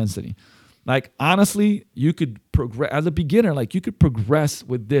the intensity. Like honestly, you could progress as a beginner, like you could progress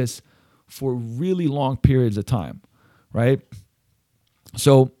with this for really long periods of time, right?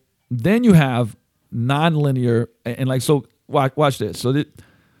 So then you have nonlinear and like, so watch this. So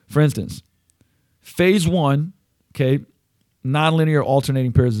for instance, phase 1, okay, nonlinear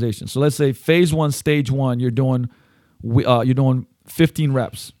alternating periodization. So let's say phase 1, stage 1, you're doing 15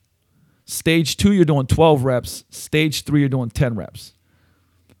 reps. Stage 2, you're doing 12 reps. Stage 3, you're doing 10 reps.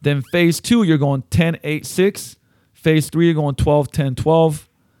 Then phase 2, you're going 10, 8, 6. Phase 3, you're going 12, 10, 12.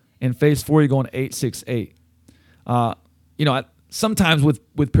 And phase 4, you're going 8, 6, 8. Sometimes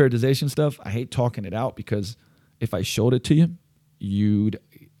with periodization stuff, I hate talking it out because if I showed it to you, you'd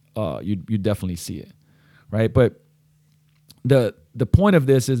definitely see it, right? But the point of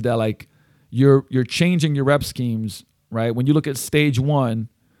this is that like you're changing your rep schemes, right? When you look at stage 1,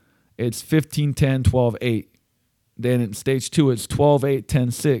 it's 15, 10, 12, 8. Then in stage 2, it's 12, 8,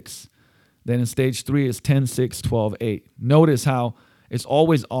 10, 6. Then in stage 3, it's 10, 6, 12, 8. Notice how it's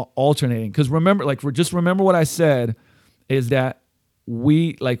always alternating. Because remember what I said is that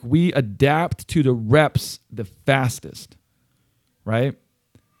we adapt to the reps the fastest, right?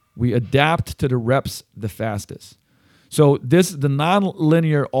 We adapt to the reps the fastest. So the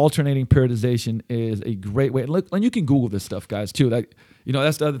non-linear alternating periodization is a great way. And you can Google this stuff, guys, too. Like,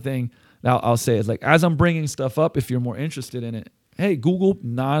 that's the other thing that I'll say is like, as I'm bringing stuff up, if you're more interested in it, hey, Google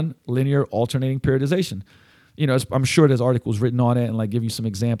non-linear alternating periodization. I'm sure there's articles written on it and like give you some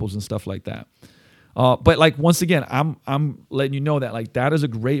examples and stuff like that. But like, once again, I'm letting you know that like that is a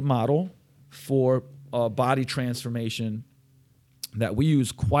great model for body transformation that we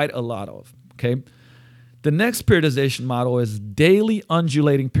use quite a lot of, okay? The next periodization model is daily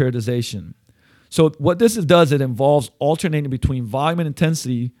undulating periodization. So what this does, it involves alternating between volume and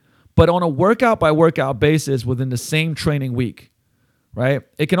intensity, but on a workout by workout basis within the same training week, right?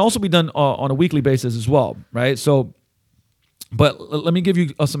 It can also be done on a weekly basis as well, right? So, but let me give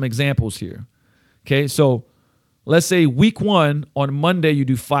you some examples here. Okay, so let's say week 1 on Monday you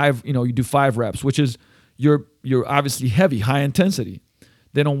do 5 reps, which is you're obviously heavy, high intensity.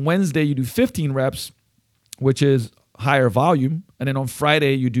 Then on Wednesday you do 15 reps, which is higher volume, and then on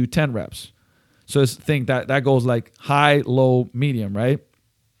Friday you do 10 reps. So think that goes like high, low, medium, right?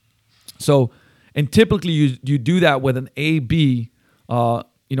 So, and typically you do that with an A-B,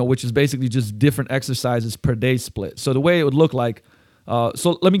 which is basically just different exercises per day split. So the way it would look like,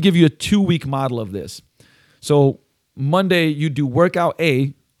 so let me give you a 2-week model of this. So Monday you do workout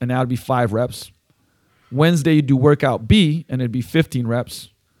A, and that would be 5 reps. Wednesday you do workout B, and it'd be 15 reps.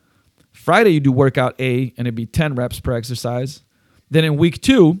 Friday you do workout A, and it'd be 10 reps per exercise. Then in week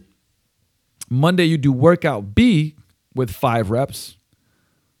 2, Monday you do workout B with 5 reps.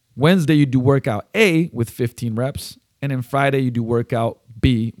 Wednesday you do workout A with 15 reps. And then Friday you do workout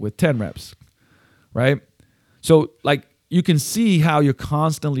B with 10 reps, right? So like you can see how you're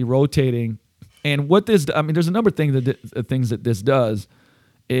constantly rotating. And what this, there's a number of things that this does.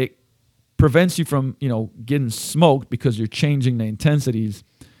 It prevents you from, getting smoked because you're changing the intensities,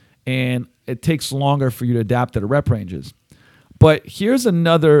 and it takes longer for you to adapt to the rep ranges. But here's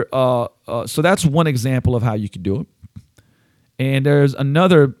another, so that's one example of how you could do it. And there's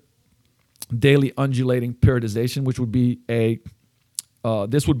another daily undulating periodization, which would be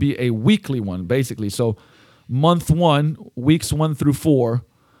this would be a weekly one, basically. So month 1, weeks 1 through 4,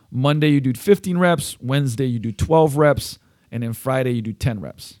 Monday you do 15 reps, Wednesday you do 12 reps, and then Friday you do 10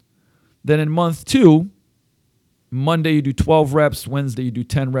 reps. Then in month 2, Monday you do 12 reps, Wednesday you do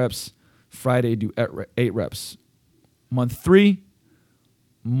 10 reps, Friday you do 8 reps. Month 3,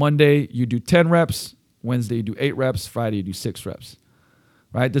 Monday you do 10 reps, Wednesday you do 8 reps, Friday you do 6 reps.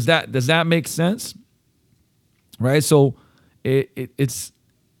 Right? Does that make sense? Right? So it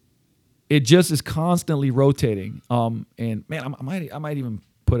just is constantly rotating. And man, I might even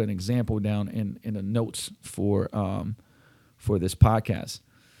put an example down in the notes for this podcast.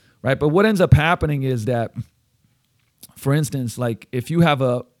 Right? But what ends up happening is that, for instance, like if you have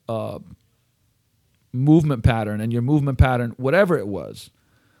a movement pattern, and your movement pattern, whatever it was,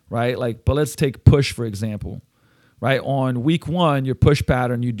 right? Like, but let's take push, for example, right? On week 1, your push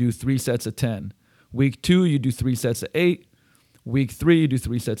pattern, you do 3 sets of 10. Week 2, you do 3 sets of 8. Week 3, you do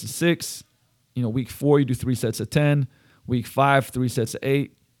 3 sets of 6. Week 4, you do 3 sets of 10. Week 5, 3 sets of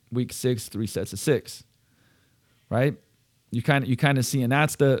 8. Week 6, 3 sets of 6. Right? You kind of see, and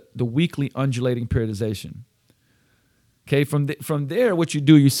that's the weekly undulating periodization. Okay, from there, what you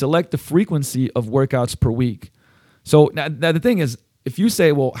do, you select the frequency of workouts per week. So now the thing is, if you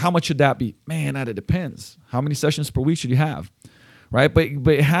say, well, how much should that be? Man, that it depends. How many sessions per week should you have? Right? But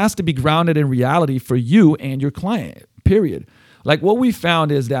it has to be grounded in reality for you and your client, period. Like what we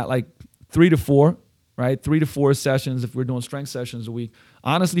found is that like 3 to 4, right? 3 to 4 sessions, if we're doing strength sessions a week,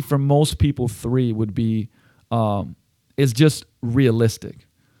 honestly, for most people, 3 would be, is just realistic.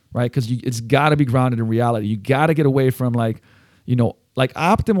 Right? Because it's got to be grounded in reality. You got to get away from like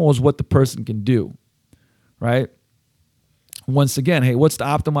optimal is what the person can do, right? Once again, hey, what's the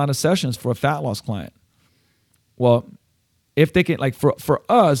optimal amount of sessions for a fat loss client? Well, if they can, like for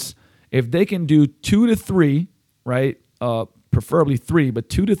us, if they can do 2 to 3, right? Preferably 3, but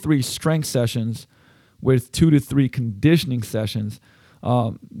 2 to 3 strength sessions with 2 to 3 conditioning sessions,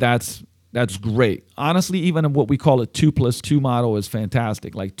 that's great. Honestly, even what we call a 2+2 model is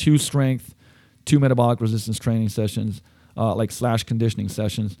fantastic. Like 2 strength, 2 metabolic resistance training sessions, / conditioning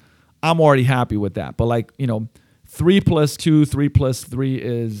sessions. I'm already happy with that. But 3+2,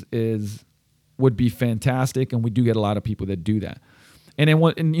 3+3 would be fantastic, and we do get a lot of people that do that. And then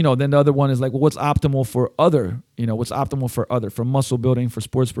then the other one is like, well, what's optimal for other? What's optimal for muscle building, for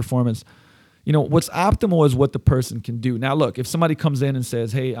sports performance? What's optimal is what the person can do. Now, look, if somebody comes in and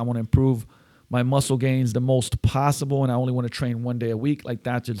says, hey, I want to improve my muscle gains the most possible, and I only want to train 1 day a week, like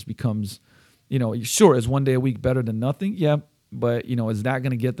that just becomes, sure, is 1 day a week better than nothing? Yeah. But, is that going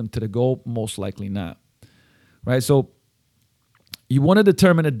to get them to the goal? Most likely not. Right? So you want to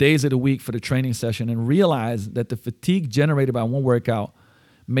determine the days of the week for the training session and realize that the fatigue generated by one workout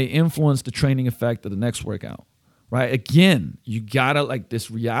may influence the training effect of the next workout. Right? Again, you gotta like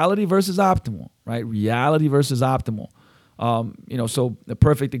this reality versus optimal, right? Reality versus optimal. So the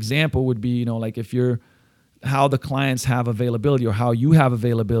perfect example would be, like if you're how the clients have availability or how you have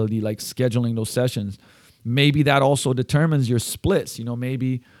availability, like scheduling those sessions. Maybe that also determines your splits.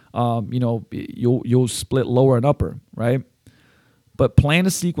 Maybe You'll split lower and upper, right? But plan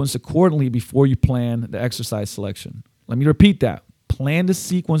the sequence accordingly before you plan the exercise selection. Let me repeat that. Plan the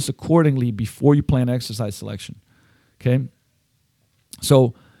sequence accordingly before you plan exercise selection. Okay.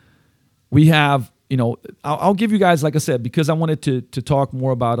 So we have, I'll give you guys, like I said, because I wanted to talk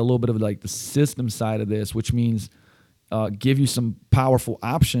more about a little bit of like the system side of this, which means give you some powerful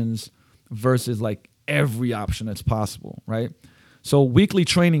options versus like every option that's possible, right? So weekly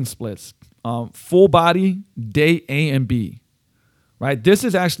training splits, full body, day A and B, right? This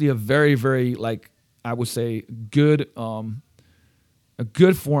is actually a very, very, like I would say, a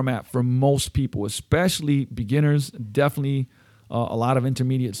good format for most people, especially beginners, definitely a lot of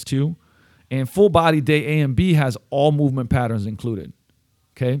intermediates too. And full body day A and B has all movement patterns included.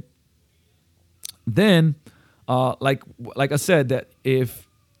 Okay. Then, like I said, that if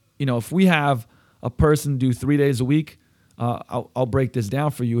we have a person do 3 days a week, I'll break this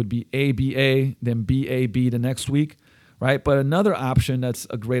down for you. It'd be ABA, then BAB the next week, right? But another option that's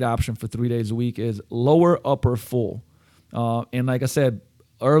a great option for 3 days a week is lower, upper, full. And like I said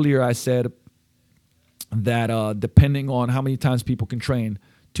earlier, I said that depending on how many times people can train,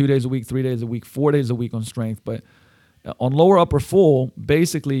 2 days a week, 3 days a week, 4 days a week on strength. But on lower, upper, full,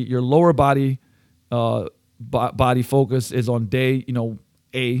 basically your lower body body focus is on day,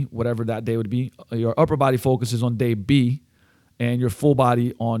 A, whatever that day would be. Your upper body focus is on day B, and your full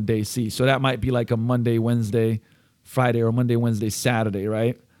body on day C. So that might be like a Monday, Wednesday, Friday, or Monday, Wednesday, Saturday,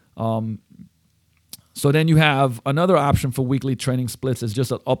 right? So then you have another option for weekly training splits is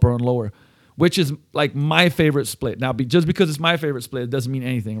just an upper and lower, which is like my favorite split. Now, just because it's my favorite split, it doesn't mean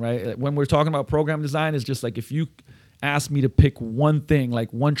anything, right? When we're talking about program design, it's just like if you ask me to pick one thing,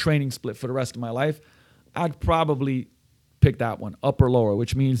 like one training split for the rest of my life, I'd probably pick that one, upper, lower,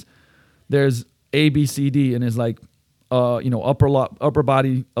 which means there's A, B, C, D, and it's like, upper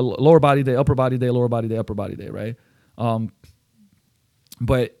body, lower body day, upper body day, lower body day, upper body day, right?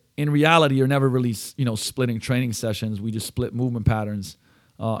 But in reality, you're never really, splitting training sessions. We just split movement patterns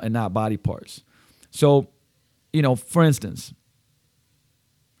and not body parts. So, for instance,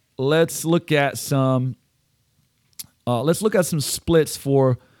 let's look at some splits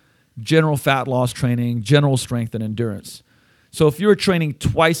for general fat loss training, general strength, and endurance. So if you're training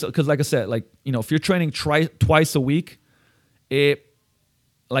twice, because like I said, if you're training twice a week,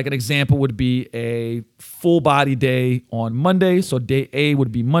 like an example would be a full body day on Monday. So day A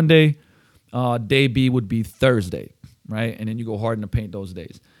would be Monday, day B would be Thursday, right? And then you go hard in the paint those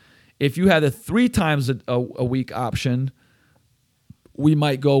days. If you had a 3 times a week option, we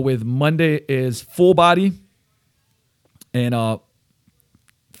might go with Monday is full body, and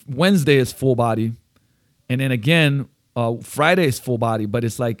Wednesday is full body, and then again Friday is full body, but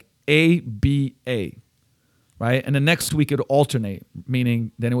it's like ABA, right? And the next week it would alternate,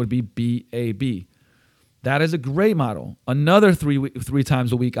 meaning then it would be BAB. That is a great model. Another 3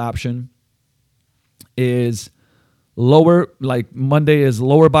 times a week option is lower, like Monday is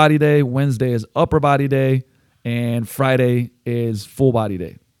lower body day, Wednesday is upper body day, and Friday is full body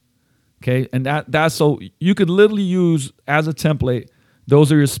day. Okay, and that's so you could literally use as a template.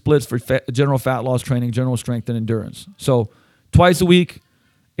 Those are your splits for general fat loss training, general strength, and endurance. So twice a week,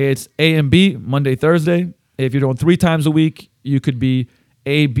 it's A and B, Monday, Thursday. If you're doing 3 times a week, you could be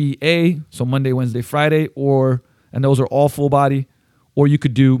ABA, so Monday, Wednesday, Friday, and those are all full body. Or you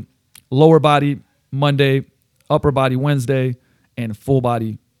could do lower body Monday, upper body Wednesday, and full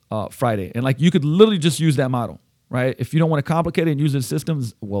body Friday. And you could literally just use that model, right? If you don't want to complicate it and use the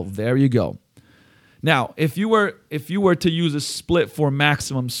systems, well, there you go. Now, if you were to use a split for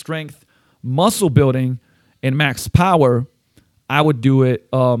maximum strength, muscle building, and max power, I would do it.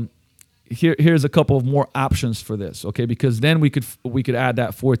 Here's a couple of more options for this, okay? Because then we could add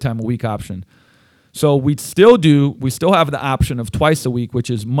that 4 times a week option. So we still have the option of twice a week, which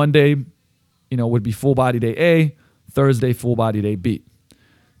is Monday, would be full body day A, Thursday full body day B.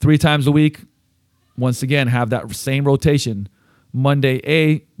 3 times a week, once again, have that same rotation. Monday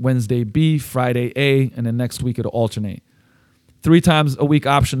A, Wednesday B, Friday A, and then next week it'll alternate. 3 times a week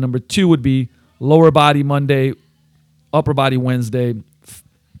option number 2 would be lower body Monday, upper body Wednesday,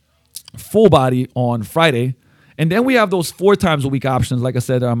 full body on Friday. And then we have those 4 times a week options, like I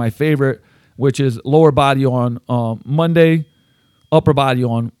said, that are my favorite, which is lower body on Monday, upper body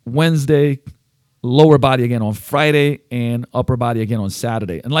on Wednesday, lower body again on Friday, and upper body again on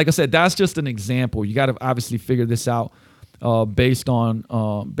Saturday. And like I said, that's just an example. You got to obviously figure this out based on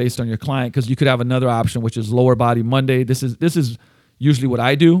your client, because you could have another option, which is lower body Monday. This is usually what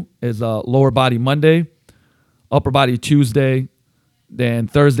I do is lower body Monday, upper body Tuesday, then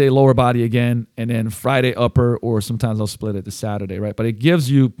Thursday lower body again, and then Friday upper, or sometimes I'll split it to Saturday, right? But it gives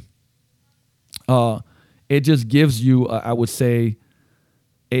you, it just gives you, I would say,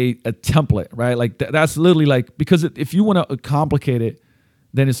 a template, right? Like that's literally like, because if you want to complicate it,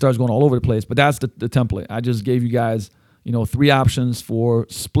 then it starts going all over the place. But that's the template. I just gave you guys, 3 options for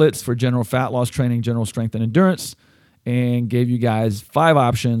splits for general fat loss training, general strength and endurance, and gave you guys 5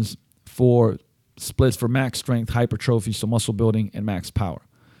 options for splits for max strength, hypertrophy, so muscle building, and max power.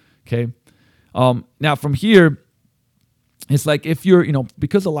 Okay. Now from here, it's like if you're,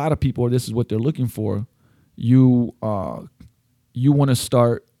 because a lot of people, this is what they're looking for, you want to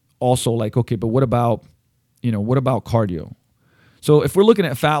start also like, okay, but what about cardio? So if we're looking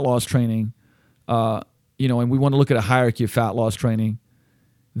at fat loss training, and we want to look at a hierarchy of fat loss training,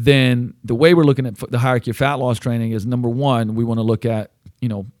 then the way we're looking at the hierarchy of fat loss training is, number one, we want to look at,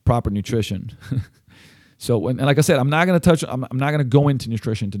 proper nutrition. So, and like I said, I'm not going to go into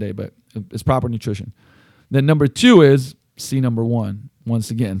nutrition today, but it's proper nutrition. Then number 2 is number 1, once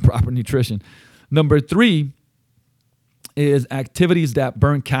again, proper nutrition. Number 3 is activities that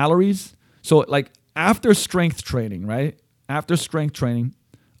burn calories. So like after strength training, right? After strength training,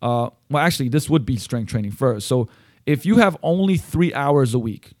 actually this would be strength training first. So if you have only 3 hours a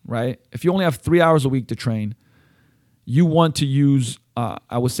week, right? If you only have 3 hours a week to train, you want to use,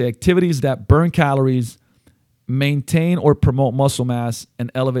 I would say, activities that burn calories, maintain or promote muscle mass,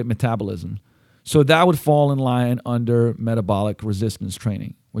 and elevate metabolism. So that would fall in line under metabolic resistance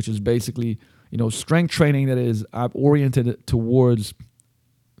training, which is basically, strength training that is oriented towards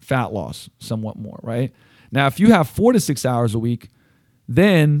fat loss somewhat more, right? Now, if you have 4 to 6 hours a week,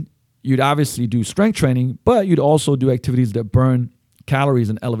 then you'd obviously do strength training, but you'd also do activities that burn calories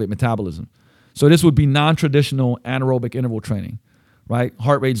and elevate metabolism. So this would be non-traditional anaerobic interval training, right?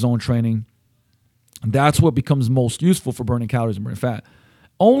 Heart rate zone training. That's what becomes most useful for burning calories and burning fat.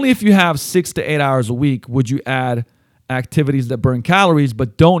 Only if you have 6 to 8 hours a week would you add activities that burn calories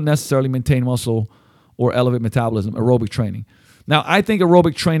but don't necessarily maintain muscle or elevate metabolism, aerobic training. Now, I think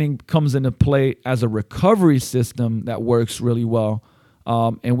aerobic training comes into play as a recovery system that works really well,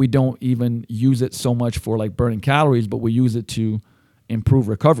 and we don't even use it so much for like burning calories, but we use it to improve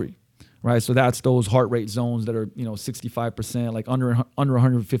recovery, right? So that's those heart rate zones that are 65%, like under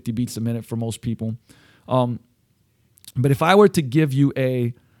 150 beats a minute for most people. But if I were to give you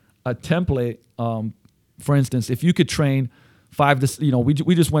a template, for instance, if you could train 5 to,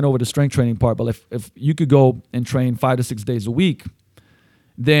 we just went over the strength training part, but if you could go and train 5 to 6 days a week,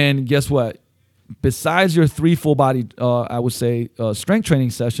 then guess what? Besides your 3 full body, I would say, strength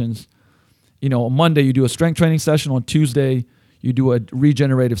training sessions, on Monday you do a strength training session. On Tuesday, you do a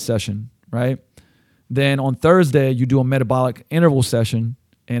regenerative session, right? Then on Thursday, you do a metabolic interval session.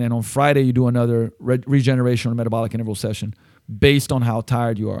 And then on Friday, you do another regeneration or metabolic interval session based on how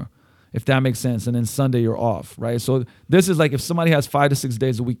tired you are, if that makes sense. And then Sunday, you're off, right? So this is like if somebody has 5 to 6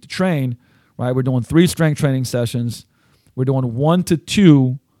 days a week to train, right? We're doing 3 strength training sessions. We're doing 1 to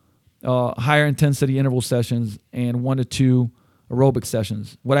 2 higher intensity interval sessions and 1 to 2 aerobic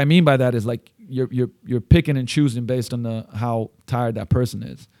sessions. What I mean by that is like you're picking and choosing based on how tired that person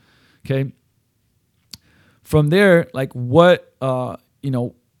is, okay? From there, like what, put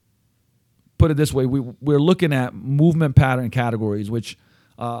it this way, we're looking at movement pattern categories, which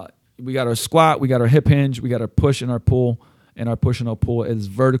we got our squat, we got our hip hinge, we got our push and our pull, and our push and our pull is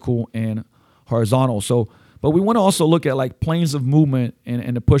vertical and horizontal. So, but we want to also look at like planes of movement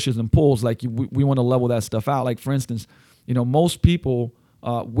and the pushes and pulls. Like we want to level that stuff out. Like for instance, most people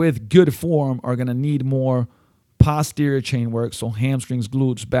with good form are going to need more posterior chain work, so hamstrings,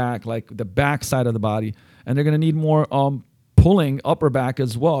 glutes, back, like the back side of the body, and they're going to need more pulling upper back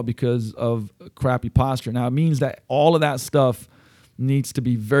as well because of crappy posture. Now, it means that all of that stuff needs to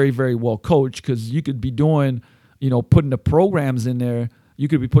be very, very well coached, because you could be doing, putting the programs in there. You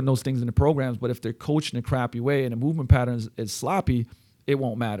could be putting those things in the programs, but if they're coached in a crappy way and the movement pattern is sloppy, it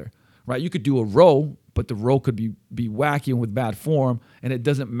won't matter, right? You could do a row, but the row could be wacky and with bad form, and it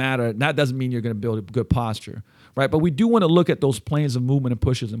doesn't matter. That doesn't mean you're going to build a good posture, right? But we do want to look at those planes of movement and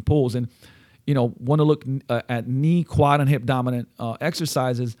pushes and pulls, and want to look at knee, quad, and hip dominant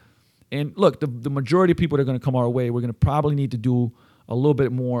exercises. And look, the majority of people that are going to come our way, we're going to probably need to do a little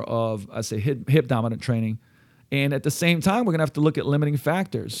bit more of, I say, hip dominant training. And at the same time, we're going to have to look at limiting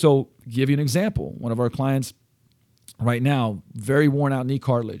factors. So give you an example. One of our clients right now, very worn out knee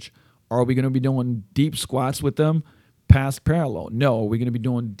cartilage. Are we going to be doing deep squats with them past parallel? No. Are we going to be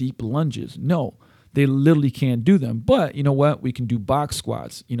doing deep lunges? No. They literally can't do them. But you know what? We can do box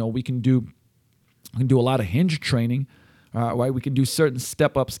squats. We can do a lot of hinge training, Right? We can do certain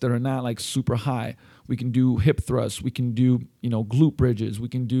step ups that are not like super high. We can do hip thrusts. We can do, glute bridges. We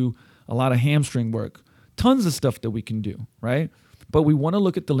can do a lot of hamstring work. Tons of stuff that we can do, right? But we want to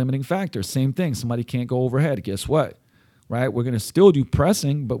look at the limiting factors. Same thing. Somebody can't go overhead. Guess what? Right? We're going to still do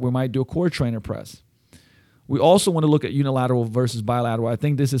pressing, but we might do a core trainer press. We also want to look at unilateral versus bilateral. I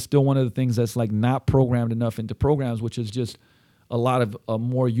think this is still one of the things that's like not programmed enough into programs, which is just a lot of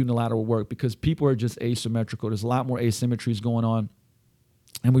more unilateral work because people are just asymmetrical. There's a lot more asymmetries going on,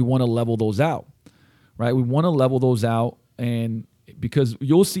 and we want to level those out, right? We want to level those out, and because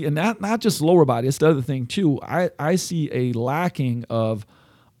you'll see, and not just lower body, it's the other thing too. I see a lacking of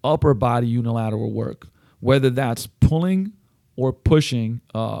upper body unilateral work, whether that's pulling or pushing,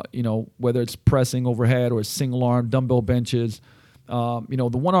 whether it's pressing overhead or single arm dumbbell benches. The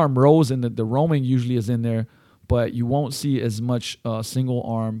one arm rows and the roaming usually is in there, but you won't see as much single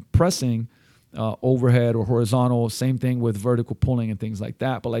arm pressing overhead or horizontal. Same thing with vertical pulling and things like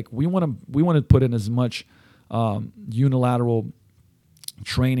that. But like we want to put in as much unilateral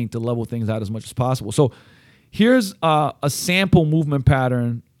training to level things out as much as possible. So here's a sample movement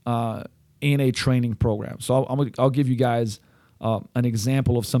pattern in a training program. So I'll give you guys an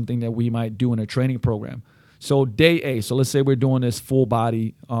example of something that we might do in a training program. So day A, so let's say we're doing this full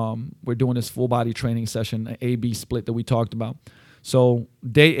body training session, an A-B split that we talked about. So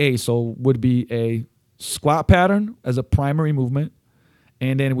day A, would be a squat pattern as a primary movement,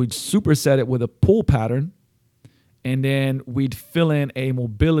 and then we'd superset it with a pull pattern, and then we'd fill in a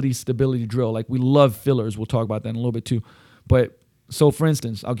mobility stability drill. Like we love fillers. We'll talk about that in a little bit too. But so for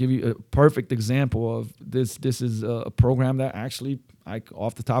instance, I'll give you a perfect example of this. This is a program that actually,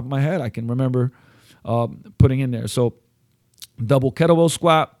 off the top of my head, I can remember putting in there. So double kettlebell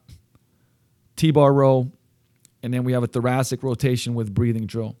squat, T-bar row, and then we have a thoracic rotation with breathing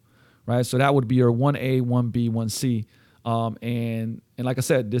drill, right? So that would be your 1A, 1B, 1C. And like I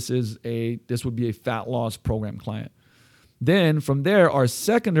said, this would be a fat loss program client. Then from there, our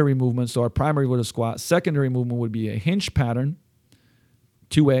secondary movement, so our primary would a squat, secondary movement would be a hinge pattern,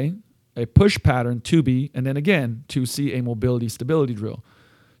 2A, a push pattern, 2B, and then again, 2C, a mobility stability drill.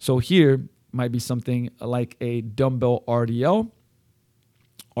 So here might be something like a dumbbell RDL.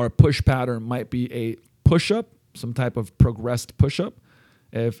 Our push pattern might be a push-up, some type of progressed push-up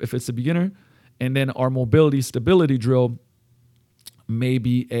if it's a beginner. And then our mobility stability drill may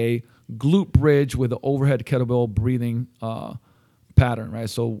be a glute bridge with an overhead kettlebell breathing pattern, right?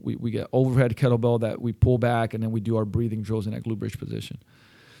 So we get overhead kettlebell that we pull back, and then we do our breathing drills in that glute bridge position.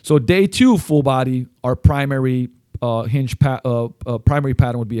 So day 2, full body, our primary primary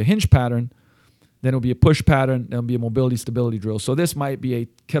pattern would be a hinge pattern. Then it'll be a push pattern. Then it'll be a mobility stability drill. So this might be a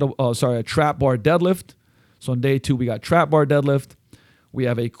trap bar deadlift. So on day 2, we got trap bar deadlift. We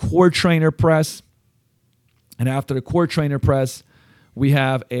have a core trainer press. And after the core trainer press, we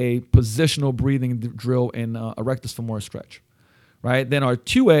have a positional breathing drill in a rectus femoris stretch, right? Then our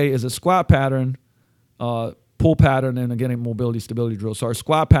 2A is a squat pattern, pull pattern, and again, a mobility stability drill. So our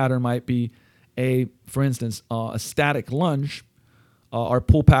squat pattern might be for instance, a static lunge. Our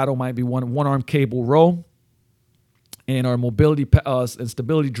pull paddle might be one arm cable row. And our mobility and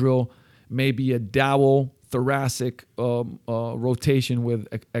stability drill may be a dowel thoracic rotation with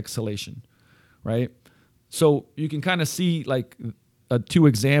exhalation, right? So you can kind of see like 2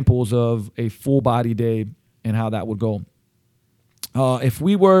 examples of a full body day and how that would go. If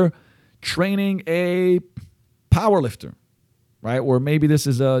we were training a power lifter, right? Or maybe this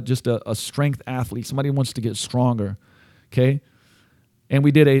is just a strength athlete. Somebody wants to get stronger, okay? And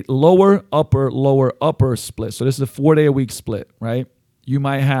we did a lower, upper split. So this is a 4-day-a-week split, right? You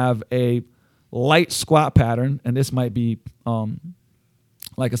might have a light squat pattern, and this might be,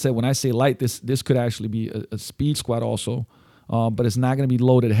 like I said, when I say light, this could actually be a speed squat also, but it's not going to be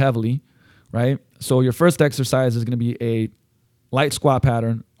loaded heavily, right? So your first exercise is going to be a light squat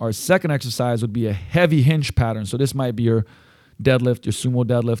pattern. Our second exercise would be a heavy hinge pattern. So this might be your deadlift, your sumo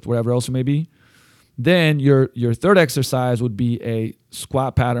deadlift, whatever else it may be. Then your third exercise would be a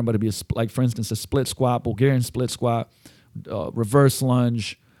squat pattern, but it'd be like for instance a split squat, Bulgarian split squat, reverse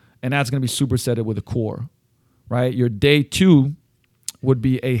lunge, and that's going to be supersetted with a core, right? Your day 2 would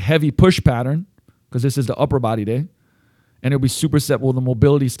be a heavy push pattern because this is the upper body day, and it'll be superset with a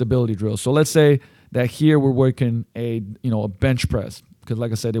mobility stability drill. So let's say that here we're working a bench press because,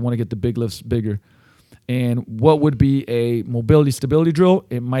 like I said, they want to get the big lifts bigger. And what would be a mobility stability drill?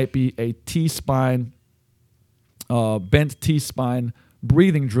 It might be a T-spine, bent T-spine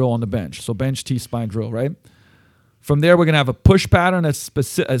breathing drill on the bench. So bench T-spine drill, right? From there, we're going to have a push pattern, a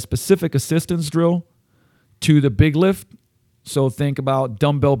specific assistance drill to the big lift. So think about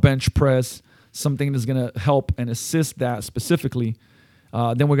dumbbell bench press, something that's going to help and assist that specifically.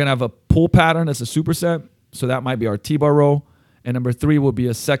 Then we're going to have a pull pattern that's a superset. So that might be our T-bar row. And number 3 will be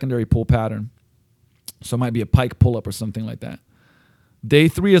a secondary pull pattern. So it might be a pike pull-up or something like that. Day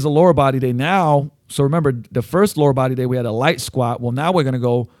 3 is a lower body day now. So remember, the first lower body day, we had a light squat. Well, now we're going to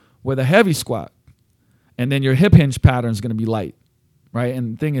go with a heavy squat. And then your hip hinge pattern is going to be light, right?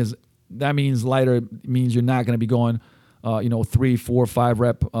 And the thing is, that means lighter means you're not going to be going, 3, 4, 5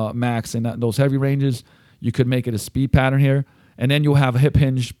 rep max in those heavy ranges. You could make it a speed pattern here. And then you'll have a hip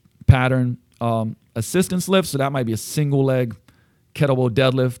hinge pattern assistance lift. So that might be a single leg kettlebell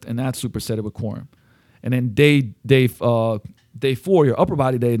deadlift, and that's supersetted with quorum. And then day 4, your upper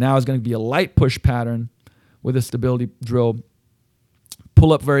body day, now is going to be a light push pattern with a stability drill,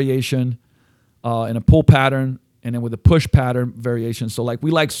 pull-up variation, and a pull pattern, and then with a push pattern variation. So like we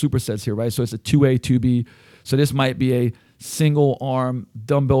like supersets here, right? So it's a 2A, 2B. So this might be a single arm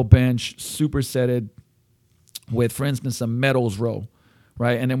dumbbell bench supersetted with, for instance, a medals row,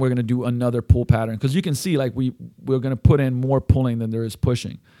 right? And then we're going to do another pull pattern, because you can see like we're going to put in more pulling than there is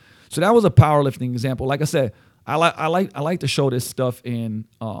pushing. So that was a powerlifting example. Like I said, I like to show this stuff in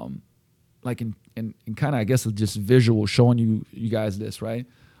kind of, I guess, just visual, showing you guys this, right?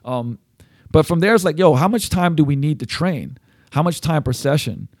 But from there, it's like, how much time do we need to train? How much time per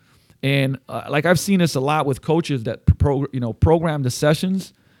session? And like I've seen this a lot with coaches that program the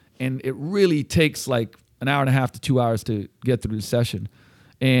sessions, and it really takes like an hour and a half to 2 hours to get through the session.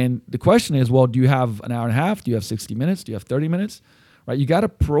 And the question is, well, do you have an hour and a half? Do you have 60 minutes? Do you have 30 minutes? Right? You got to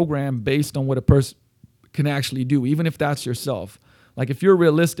program based on what a person can actually do, even if that's yourself. Like if you're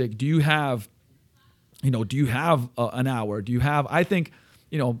realistic, do you have an hour? Do you have, I think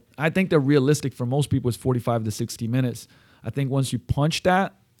they're realistic for most people is 45 to 60 minutes. I think once you punch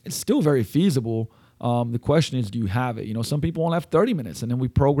that, it's still very feasible. The question is, do you have it? Some people only have 30 minutes, and then we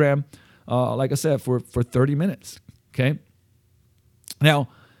program, like I said, for 30 minutes. Okay. Now,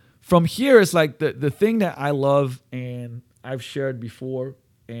 from here, it's like the thing that I love and I've shared before,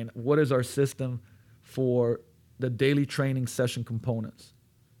 and what is our system for the daily training session components.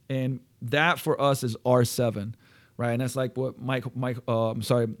 And that for us is R7, right? And that's like what Mike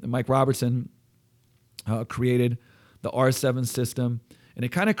Robertson created, the R7 system. And it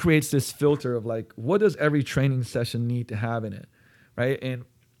kind of creates this filter of like, what does every training session need to have in it, right? And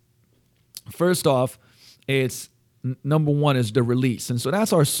first off, it's number 1 is the release. And so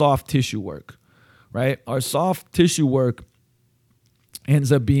that's our soft tissue work, right? Our soft tissue work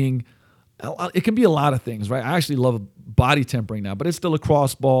ends up being, it can be a lot of things, right? I actually love body tempering now, but it's still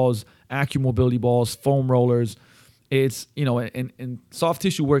lacrosse balls, AccuMobility balls, foam rollers. It's, and soft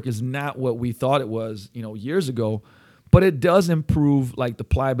tissue work is not what we thought it was, years ago, but it does improve like the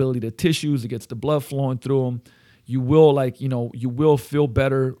pliability of the tissues. It gets the blood flowing through them. You will feel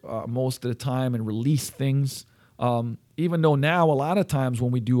better most of the time and release things. Even though now a lot of times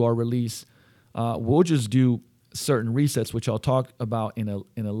when we do our release, we'll just do certain resets, which I'll talk about in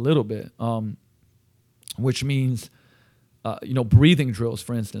a little bit, which means, breathing drills,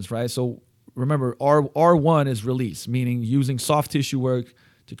 for instance, right? So remember, R1 is release, meaning using soft tissue work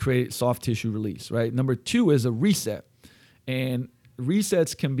to create soft tissue release, right? Number 2 is a reset. And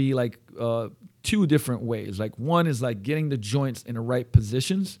resets can be like 2 different ways. Like one is like getting the joints in the right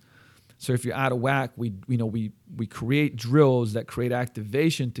positions. So if you're out of whack, we create drills that create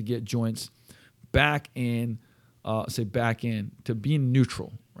activation to get joints back in to being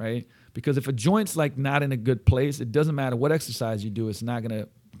neutral, right? Because if a joint's like not in a good place, it doesn't matter what exercise you do, it's not going to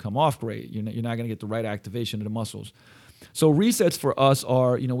come off great. You're not going to get the right activation of the muscles. So resets for us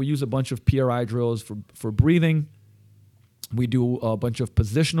are, we use a bunch of PRI drills for breathing. We do a bunch of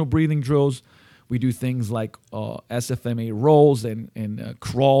positional breathing drills. We do things like SFMA rolls and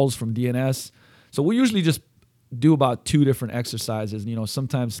crawls from DNS. So we usually just do about 2 different exercises,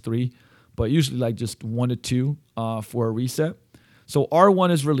 sometimes 3, but usually like just 1 to 2 for a reset. So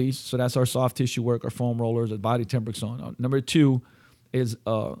R1 is release. So that's our soft tissue work, our foam rollers, our body tempering zone. Number 2 is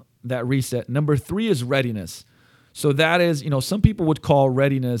that reset. Number 3 is readiness. So that is, some people would call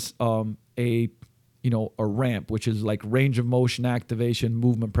readiness a ramp, which is like range of motion activation,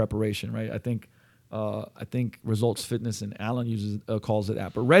 movement preparation, right? I think Results Fitness and Alan calls it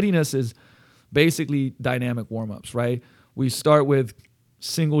that. But readiness is basically dynamic warm-ups, right? We start with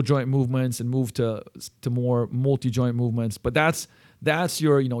single joint movements and move to more multi-joint movements. But that's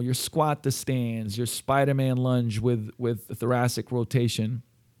your, your squat to stands, your Spider-Man lunge with thoracic rotation.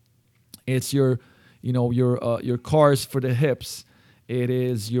 It's your cars for the hips. It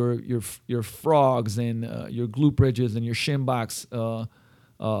is your frogs and your glute bridges and your shin box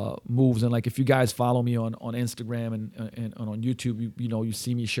moves. And like if you guys follow me on Instagram and on YouTube, you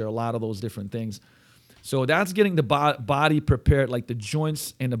see me share a lot of those different things. So that's getting the body prepared, like the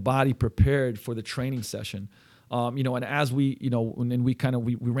joints and the body prepared for the training session. And as we, and then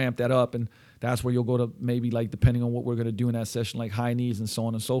we ramp that up, and that's where you'll go to maybe like, depending on what we're going to do in that session, like high knees and so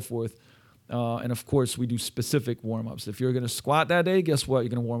on and so forth. And of course we do specific warm-ups. If you're going to squat that day, guess what? You're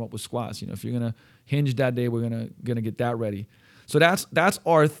going to warm up with squats. If you're going to hinge that day, we're going to get that ready. So that's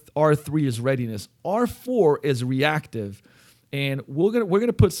R3 is readiness. R4 is reactive. And we're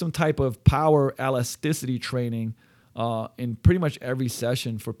gonna put some type of power elasticity training in pretty much every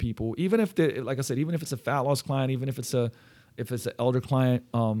session for people. Even if like I said, even if it's a fat loss client, even if it's an elder client,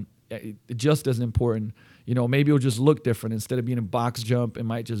 it just as important. Maybe it'll just look different. Instead of being a box jump, it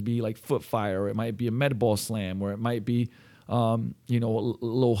might just be like foot fire, or it might be a med ball slam, or it might be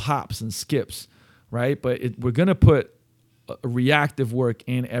little hops and skips, right? But we're gonna put reactive work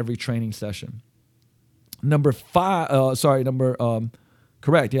in every training session. Correct.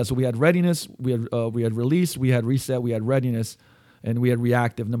 Yeah. So we had readiness, we had release, we had reset, we had readiness, and we had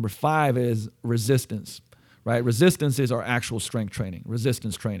reactive. Number 5 is resistance, right? Resistance is our actual strength training,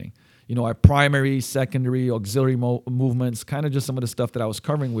 resistance training. Our primary, secondary, auxiliary movements, kind of just some of the stuff that I was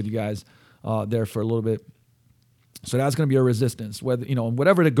covering with you guys there for a little bit. So that's going to be a resistance, whether,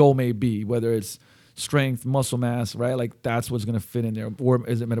 whatever the goal may be, whether it's strength, muscle mass, right? Like that's what's going to fit in there. Or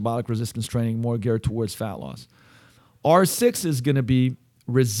is it metabolic resistance training, more geared towards fat loss? R6 is going to be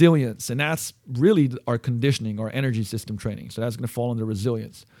resilience, and that's really our conditioning, our energy system training. So that's going to fall under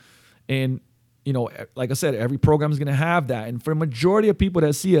resilience. And, like I said, every program is going to have that. And for a majority of people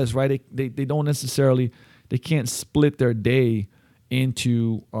that see us, right, they don't necessarily, they can't split their day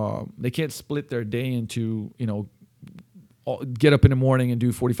into, get up in the morning and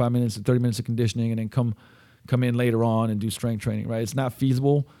do 45 minutes to 30 minutes of conditioning and then come in later on and do strength training, right? It's not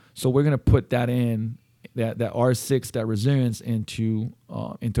feasible. So we're going to put that in, that R6, that resilience into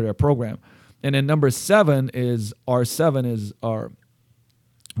their program. And then number 7 is our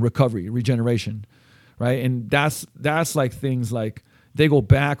recovery, regeneration, right? And that's like things like they go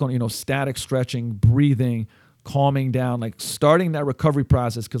back on, static stretching, breathing, calming down, like starting that recovery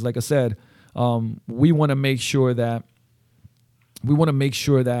process. Cause like I said, we want to make sure that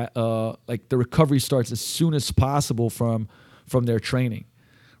like the recovery starts as soon as possible from their training,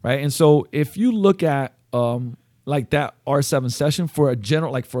 right? And so if you look at like that R7 session for a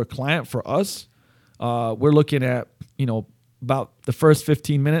general, like for a client, for us, we're looking at about the first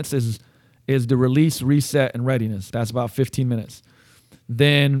 15 minutes is the release, reset, and readiness. That's about 15 minutes.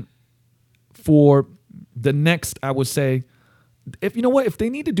 Then for the next, I would say, if they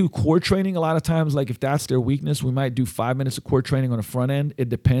need to do core training, a lot of times, like if that's their weakness, we might do 5 minutes of core training on the front end. It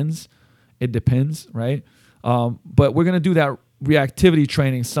depends, right? But we're going to do that reactivity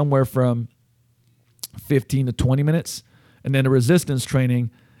training somewhere from 15 to 20 minutes. And then the resistance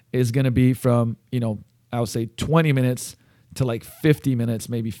training is going to be from, I would say 20 minutes to like 50 minutes,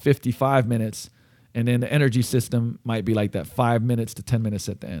 maybe 55 minutes. And then the energy system might be like that 5 minutes to 10 minutes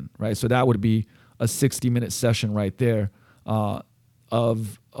at the end, right? So that would be a 60-minute session right there.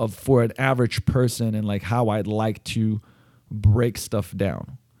 Of for an average person, and like how I'd like to break stuff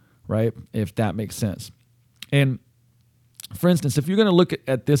down, right? If that makes sense. And for instance, if you're going to look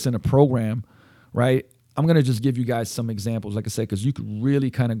at this in a program, right, I'm going to just give you guys some examples, like I said, because you could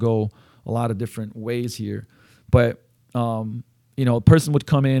really kind of go a lot of different ways here. But, a person would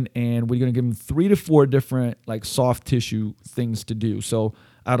come in and we're going to give them 3 to 4 different like soft tissue things to do. So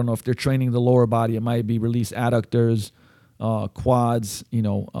I don't know if they're training the lower body, it might be release adductors, quads,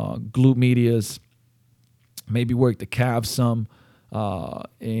 glute medius, maybe work the calves some,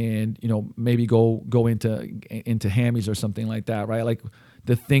 and maybe go into hammies or something like that, right? Like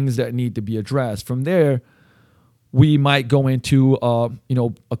the things that need to be addressed. From there, we might go into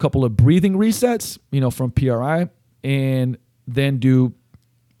a couple of breathing resets, from PRI, and then do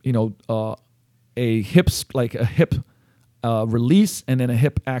a hip release and then a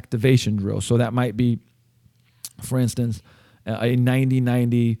hip activation drill. So that might be, for instance, a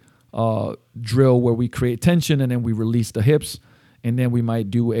 90-90 drill where we create tension and then we release the hips. And then we might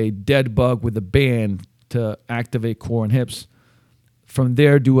do a dead bug with a band to activate core and hips. From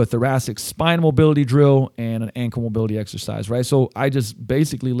there, do a thoracic spine mobility drill and an ankle mobility exercise, right? So I just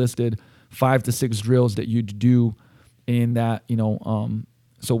basically listed 5 to 6 drills that you'd do in that,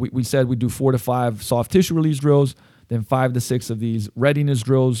 so we said we do 4 to 5 soft tissue release drills, then 5 to 6 of these readiness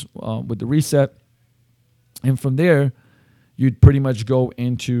drills with the reset. And from there, you'd pretty much go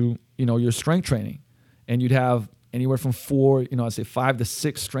into, your strength training, and you'd have anywhere from 4, I'd say 5 to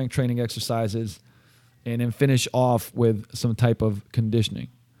 6 strength training exercises and then finish off with some type of conditioning,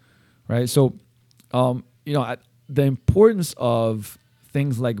 right? So, the importance of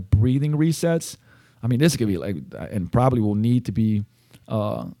things like breathing resets. I mean, this could be like, and probably will need to be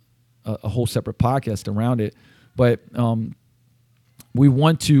a whole separate podcast around it. But we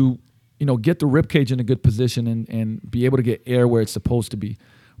want to, get the rib cage in a good position and be able to get air where it's supposed to be,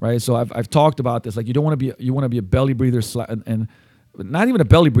 right? So I've talked about this. Like you want to be a belly breather and not even a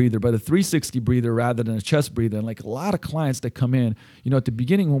belly breather, but a 360 breather rather than a chest breather. And like a lot of clients that come in, at the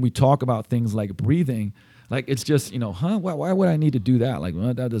beginning when we talk about things like breathing, like it's just, why would I need to do that? Like,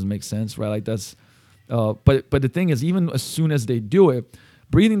 well, that doesn't make sense, right? Like that's, but the thing is, even as soon as they do it,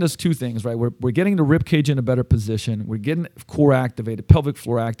 breathing does two things, right? We're getting the rib cage in a better position. We're getting core activated, pelvic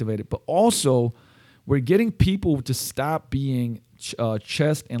floor activated, but also we're getting people to stop being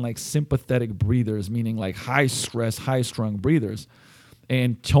chest and like sympathetic breathers, meaning like high stress, high strung breathers,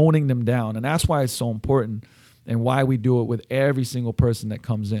 and toning them down. And that's why it's so important and why we do it with every single person that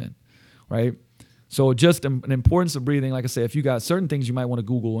comes in, right? So just an importance of breathing. Like I say, if you got certain things you might want to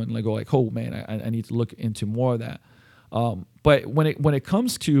Google and like go like, oh man, I need to look into more of that. But when it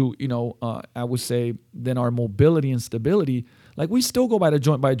comes to, I would say then our mobility and stability, like we still go by the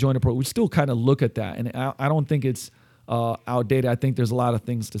joint approach. We still kind of look at that. And I don't think it's outdated. I think there's a lot of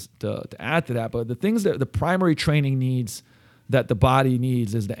things to add to that. But the things that the primary training needs that the body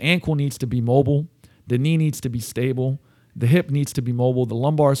needs is the ankle needs to be mobile. The knee needs to be stable. The hip needs to be mobile. The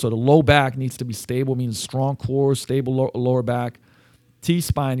lumbar, so the low back needs to be stable, means strong core, stable lower back.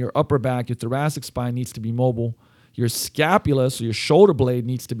 T-spine, your upper back, your thoracic spine needs to be mobile. Your scapula, so your shoulder blade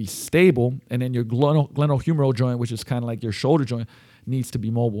needs to be stable. And then your glenohumeral joint, which is kind of like your shoulder joint, needs to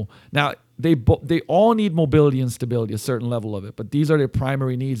be mobile. Now, they all need mobility and stability, a certain level of it. But these are their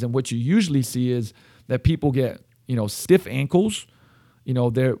primary needs. And what you usually see is that people get, stiff ankles,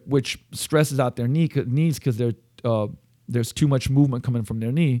 which stresses out their knees because there's too much movement coming from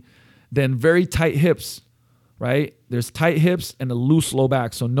their knee. Then very tight hips, right? There's tight hips and a loose low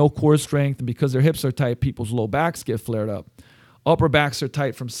back, so no core strength. And because their hips are tight, people's low backs get flared up. Upper backs are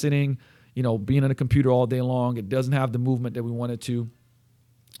tight from sitting, being on a computer all day long. It doesn't have the movement that we want it to.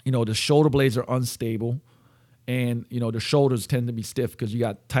 The shoulder blades are unstable, and the shoulders tend to be stiff because you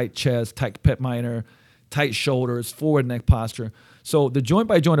got tight chest, tight pec minor, tight shoulders, forward neck posture. So the joint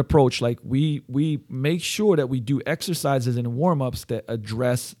by joint approach, like we make sure that we do exercises and warm-ups that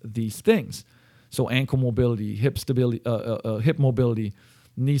address these things. So ankle mobility, hip stability, hip mobility,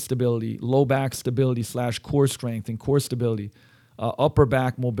 knee stability, low back stability / core strength and core stability, upper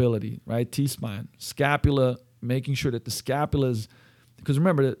back mobility, right? T-spine, scapula, making sure that the scapula is, because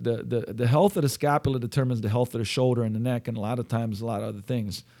remember the health of the scapula determines the health of the shoulder and the neck, and a lot of times a lot of other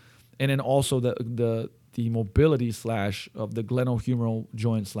things. And then also the mobility / of the glenohumeral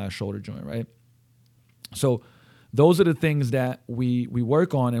joint / shoulder joint, right? So those are the things that we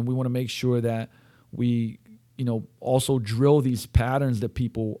work on, and we want to make sure that we, also drill these patterns that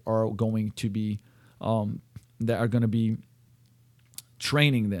people are going to be,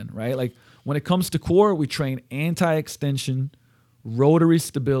 training then, right? Like when it comes to core, we train anti-extension, rotary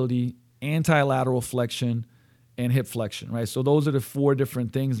stability, anti-lateral flexion, and hip flexion, right? So those are the 4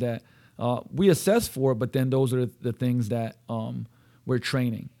 different things that we assess for, but then those are the things that we're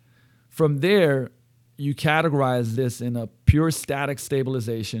training. From there, you categorize this in a pure static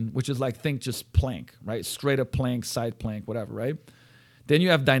stabilization, which is like, think just plank, right? Straight up plank, side plank, whatever, right? Then you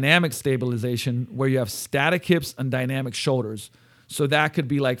have dynamic stabilization, where you have static hips and dynamic shoulders. So that could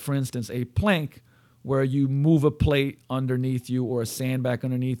be like, for instance, a plank where you move a plate underneath you or a sandbag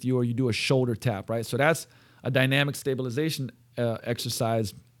underneath you, or you do a shoulder tap, right? So that's a dynamic stabilization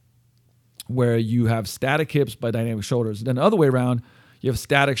exercise where you have static hips but dynamic shoulders. Then the other way around, you have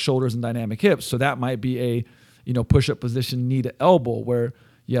static shoulders and dynamic hips. So that might be a, push-up position knee to elbow, where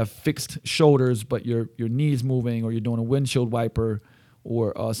you have fixed shoulders but your knees moving, or you're doing a windshield wiper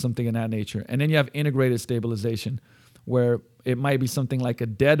or something in that nature. And then you have integrated stabilization, where it might be something like a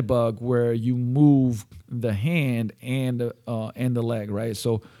dead bug, where you move the hand and the leg, right?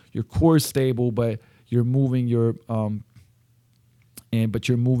 So your core is stable, but you're moving your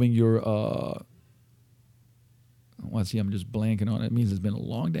well, see, I'm just blanking on it. It means it's been a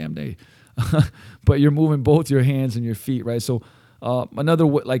long damn day. But you're moving both your hands and your feet, right? So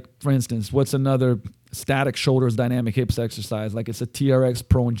like, for instance, what's another static shoulders, dynamic hips exercise? Like it's a TRX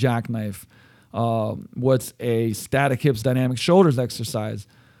prone jackknife. What's a static hips, dynamic shoulders exercise?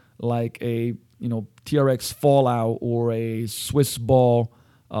 Like a, TRX fallout, or a Swiss ball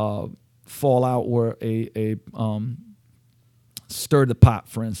fallout, or a stir the pot,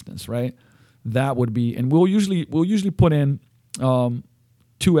 for instance, right? That would be, and we'll usually put in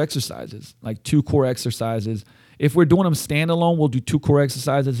 2 exercises, like 2 core exercises. If we're doing them standalone, we'll do 2 core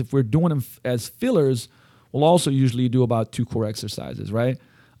exercises. If we're doing them as fillers, we'll also usually do about 2 core exercises, right?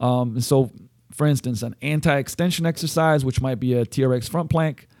 So, for instance, an anti-extension exercise, which might be a TRX front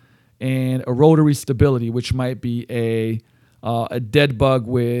plank, and a rotary stability, which might be a dead bug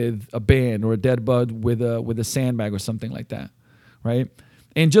with a band, or a dead bug with a sandbag or something like that, right?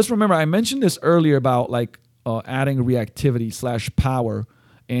 And just remember, I mentioned this earlier about like adding reactivity / power,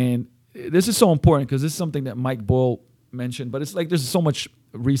 and this is so important because this is something that Mike Boyle mentioned, but it's like there's so much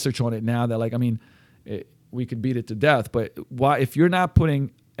research on it now that, like, I mean, we could beat it to death, but why, if you're not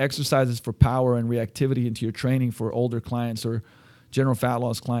putting exercises for power and reactivity into your training for older clients or general fat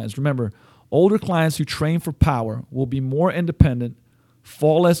loss clients, remember, older clients who train for power will be more independent,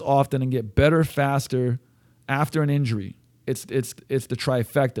 fall less often, and get better faster after an injury. It's the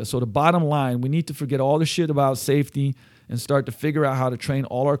trifecta. So the bottom line, we need to forget all the shit about safety and start to figure out how to train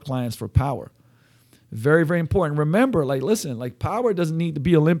all our clients for power. Very, very important. Remember, like, listen, like, power doesn't need to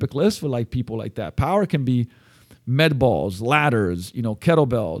be Olympic lifts for like people like that. Power can be med balls, ladders,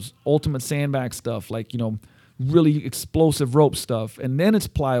 kettlebells, ultimate sandbag stuff, like, really explosive rope stuff, and then it's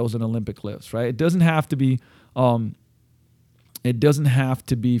plyos and Olympic lifts, right? It doesn't have to be,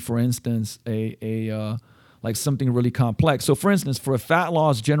 for instance, like something really complex. So, for instance, for a fat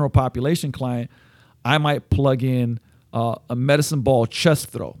loss general population client, I might plug in a medicine ball chest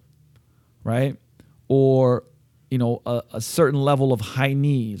throw, right? Or, a certain level of high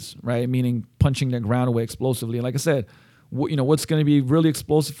knees, right? Meaning punching the ground away explosively. And like I said, what's going to be really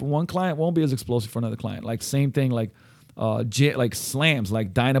explosive for one client won't be as explosive for another client. Like, same thing, like slams,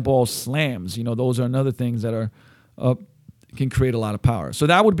 like Dynaball slams. Those are another things that are can create a lot of power. So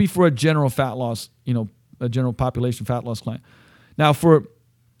that would be for a general fat loss, a general population fat loss client. Now, for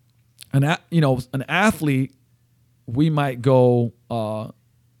an athlete, we might go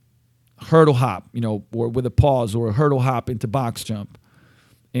hurdle hop, or with a pause, or a hurdle hop into box jump.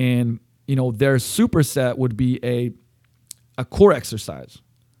 And, their superset would be a core exercise,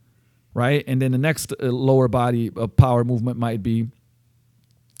 right? And then the next lower body power movement might be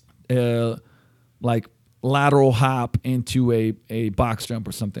like lateral hop into a box jump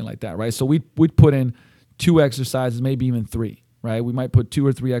or something like that, right? So we'd put in 2 exercises, maybe even 3, right? We might put 2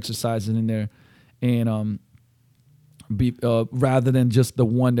 or 3 exercises in there, and rather than just the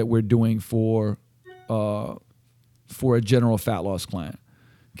one that we're doing for a general fat loss client.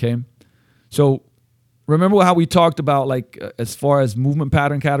 Okay, so remember how we talked about, like, as far as movement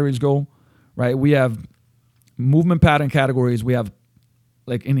pattern categories go, right? We have movement pattern categories. We have,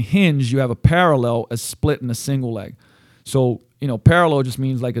 like, in hinge, you have a parallel, a split, and a single leg. So, parallel just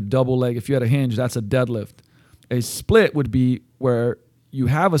means like a double leg. If you had a hinge, that's a deadlift. A split would be where you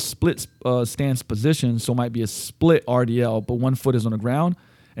have a split stance position, so it might be a split RDL, but one foot is on the ground.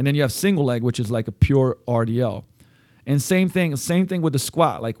 And then you have single leg, which is like a pure RDL. And same thing with the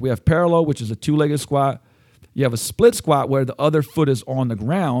squat. Like, we have parallel, which is a 2-legged squat. You have a split squat where the other foot is on the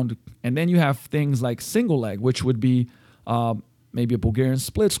ground. And then you have things like single leg, which would be maybe a Bulgarian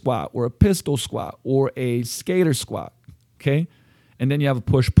split squat, or a pistol squat, or a skater squat. Okay? And then you have a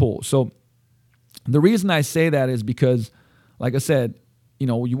push-pull. So the reason I say that is because, like I said, you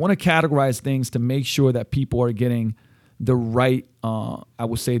want to categorize things to make sure that people are getting the right, I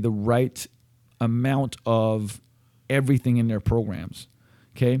would say, the right amount of everything in their programs.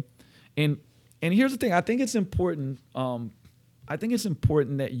 Okay. And here's the thing. I think it's important. That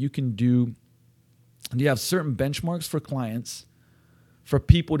you can you have certain benchmarks for clients for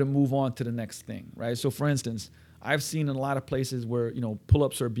people to move on to the next thing. Right. So, for instance, I've seen in a lot of places where,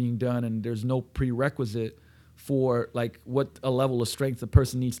 pull-ups are being done and there's no prerequisite for, like, what a level of strength the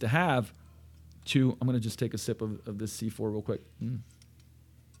person needs to have to, I'm going to just take a sip of this C4 real quick.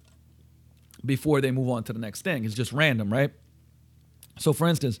 Before they move on to the next thing. It's just random, right? So, for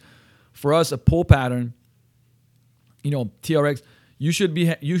instance, for us, a pull pattern, TRX, you should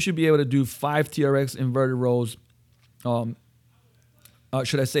be able to do 5 TRX inverted rows,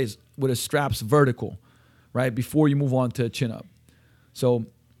 should I say, with a straps vertical, right? Before you move on to chin up. So,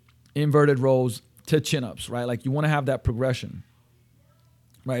 inverted rows to chin ups, right? Like, you want to have that progression,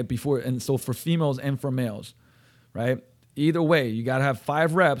 right? Before, and so for females and for males, right? Either way, you got to have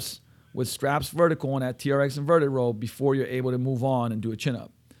 5 reps with straps vertical on that TRX inverted row before you're able to move on and do a chin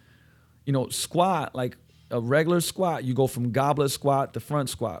up. Squat, like a regular squat, you go from goblet squat to front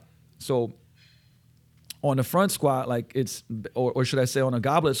squat. So on the front squat, like, it's, or should I say on a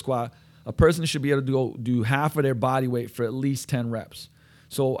goblet squat, a person should be able to do half of their body weight for at least 10 reps.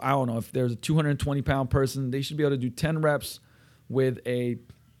 So I don't know, if there's a 220-pound person, they should be able to do 10 reps with a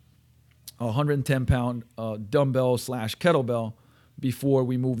 110-pound dumbbell / kettlebell before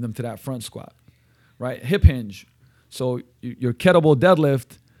we move them to that front squat, right? Hip hinge. So your kettlebell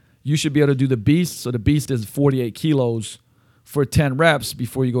deadlift, you should be able to do the beast. So the beast is 48 kilos for 10 reps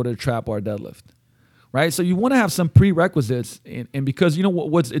before you go to the trap bar deadlift, right? So you want to have some prerequisites. And because, you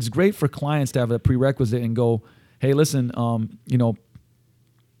know, it's great for clients to have a prerequisite and go, hey, listen, you know,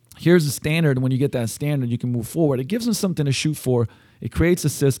 here's the standard. And when you get that standard, you can move forward. It gives them something to shoot for. It creates a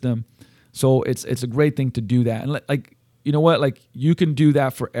system. So it's a great thing to do that. And like, you know what, like you can do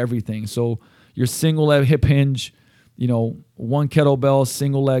that for everything. So your single leg hip hinge, you know, one kettlebell,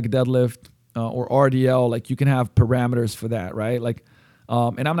 single leg deadlift, or RDL, like you can have parameters for that, right? Like,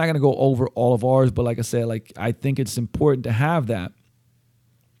 and I'm not going to go over all of ours, but like I said, like I think it's important to have that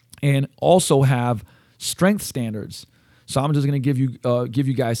and also have strength standards. So I'm just going to give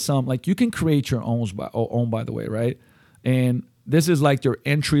you guys some, like you can create your own by the way, right? And this is like your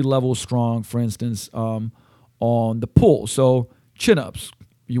entry level strong, for instance, on the pull. So chin ups,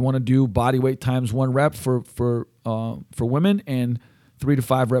 you want to do body weight times 1 rep for women and 3 to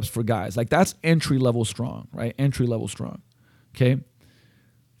 5 reps for guys. Like that's entry level strong, right? Entry level strong. Okay.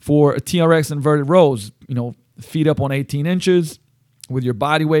 For a TRX inverted rows, you know, feet up on 18 inches with your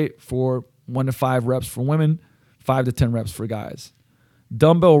body weight for 1 to 5 reps for women, 5 to 10 reps for guys.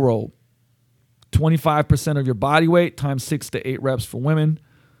 Dumbbell row, 25% of your body weight times 6 to 8 reps for women,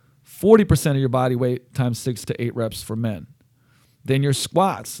 40% of your body weight times 6 to 8 reps for men. Then your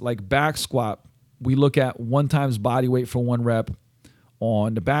squats, like back squat, we look at 1 times body weight for 1 rep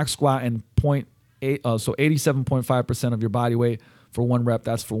on the back squat and 0.8, so 87.5% of your body weight for 1 rep,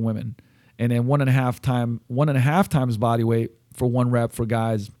 that's for women. And then 1.5 times body weight for 1 rep for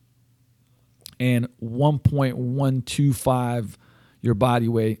guys, and 1.125 your body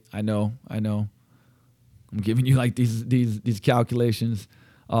weight. I know. I'm giving you like these calculations.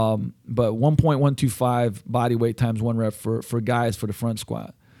 But 1.125 body weight times 1 rep for guys for the front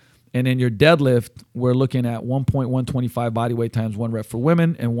squat. And then your deadlift, we're looking at 1.125 body weight times 1 rep for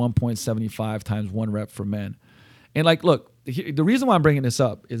women and 1.75 times 1 rep for men. And like, look, the reason why I'm bringing this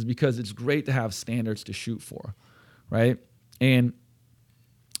up is because it's great to have standards to shoot for, right? And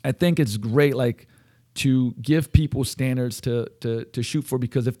I think it's great, like, to give people standards to shoot for,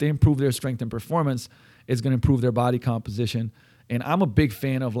 because if they improve their strength and performance, it's going to improve their body composition. And I'm a big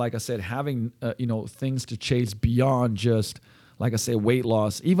fan of, like I said, having things to chase beyond just, like I say, weight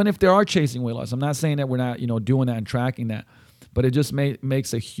loss. Even if they are chasing weight loss, I'm not saying that we're not doing that and tracking that, but it just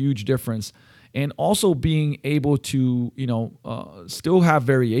makes a huge difference. And also being able to still have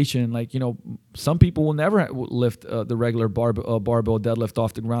variation. Like some people will never lift the regular barbell deadlift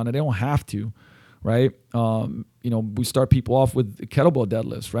off the ground, and they don't have to, right? We start people off with kettlebell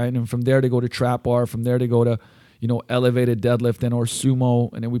deadlifts, right? And from there they go to trap bar. From there they go to elevated deadlift or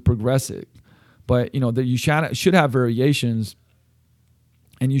sumo, and then we progress it. But that you should have variations,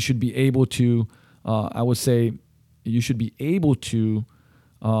 and you should be able to. I would say you should be able to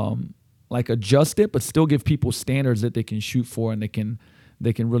like adjust it, but still give people standards that they can shoot for and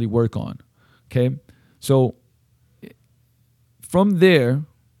they can really work on. Okay, so from there,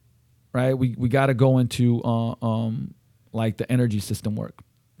 right, we got to go into like the energy system work,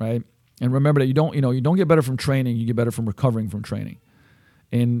 right? And remember that you don't get better from training, you get better from recovering from training.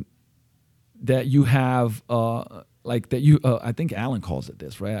 And that you have I think Alan calls it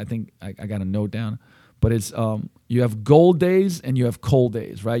this, right? I think I got a note down, but it's you have gold days and you have cold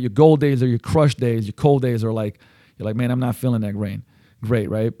days, right? Your gold days are your crush days. Your cold days are like, you're like, man, I'm not feeling that great,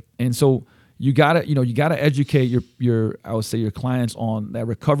 right? And so you gotta educate your I would say your clients on that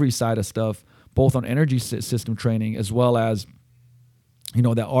recovery side of stuff, both on energy system training as well as that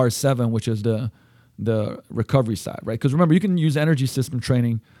R7, which is the recovery side, right? Because remember, you can use energy system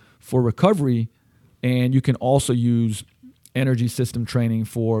training for recovery, and you can also use energy system training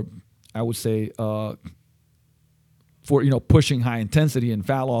for, I would say, for pushing high intensity and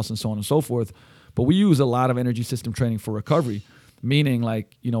fat loss and so on and so forth. But we use a lot of energy system training for recovery, meaning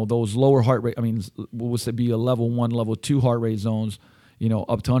like those lower heart rate. I mean, what would be a level 1, level 2 heart rate zones,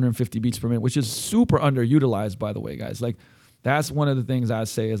 up to 150 beats per minute, which is super underutilized, by the way, guys. Like, that's one of the things I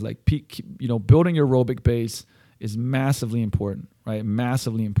say is like building your aerobic base is massively important, right?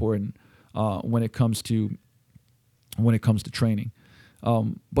 Massively important when it comes to training.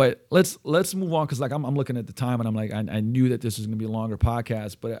 But let's move on, because like I'm looking at the time and I'm like, I knew that this was going to be a longer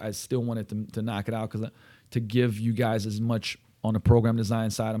podcast, but I still wanted to knock it out because to give you guys as much on the program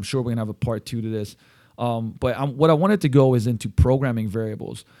design side. I'm sure we're gonna have a part 2 to this. But what I wanted to go is into programming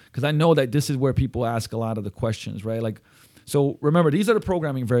variables, because I know that this is where people ask a lot of the questions, right? Like, so remember, these are the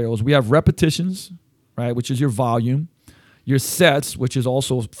programming variables. We have repetitions, right, which is your volume, your sets, which is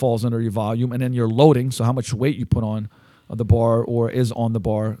also falls under your volume, and then your loading, so how much weight you put on of the bar or is on the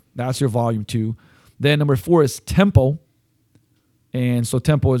bar. That's your volume 2. Then number 4 is tempo. And so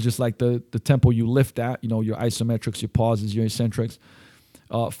tempo is just like the tempo you lift at, your isometrics, your pauses, your eccentrics.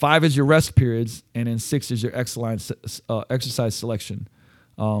 5 is your rest periods. And then 6 is your exercise selection,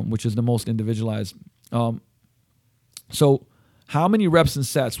 which is the most individualized. So how many reps and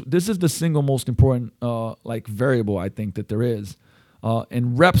sets? This is the single most important variable I think that there is.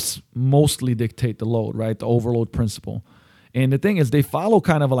 And reps mostly dictate the load, right? The overload principle. And the thing is, they follow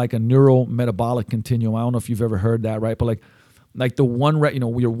kind of like a neurometabolic continuum. I don't know if you've ever heard that, right? But like the 1 rep,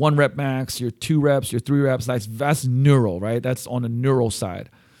 your 1 rep max, your 2 reps, your 3 reps, that's neural, right? That's on the neural side,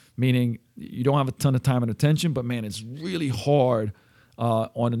 meaning you don't have a ton of time and attention, but man, it's really hard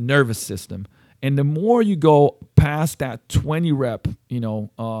on the nervous system. And the more you go past that 20 rep,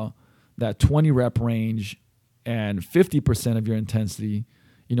 that 20 rep range and 50% of your intensity,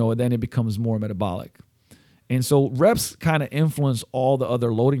 then it becomes more metabolic. And so reps kind of influence all the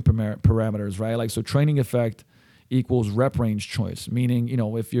other loading parameters, right? Like, so training effect equals rep range choice, meaning,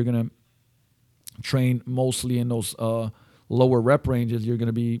 if you're going to train mostly in those lower rep ranges, you're going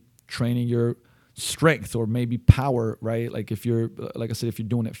to be training your strength or maybe power, right? Like if you're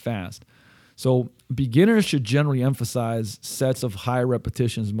doing it fast. So beginners should generally emphasize sets of high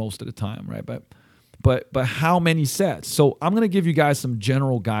repetitions most of the time, right? But how many sets? So I'm going to give you guys some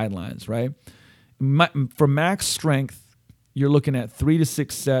general guidelines, right? For max strength, you're looking at 3 to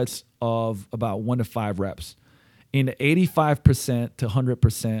 6 sets of about 1 to 5 reps in the 85% to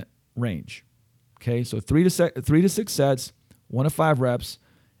 100% range. Okay, so 3 to 6 sets, 1 to 5 reps,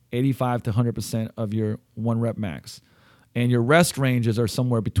 85 to 100% of your 1 rep max. And your rest ranges are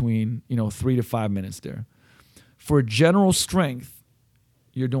somewhere between 3 to 5 minutes there. For general strength,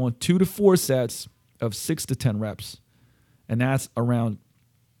 you're doing 2 to 4 sets of 6 to 10 reps. And that's around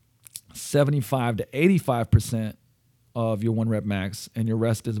 75 to 85% of your 1 rep max, and your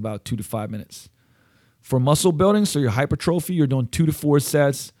rest is about 2 to 5 minutes. For muscle building, so your hypertrophy, you're doing 2 to 4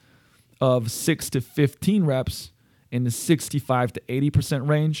 sets of 6 to 15 reps in the 65 to 80%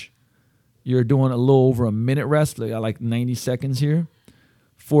 range. You're doing a little over a minute rest, like 90 seconds here.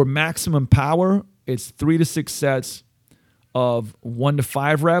 For maximum power, it's 3 to 6 sets of 1 to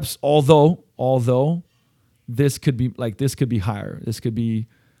 5 reps, although this could be higher. This could be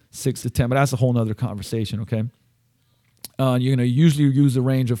 6 to 10, but that's a whole nother conversation, okay? You're going to usually use a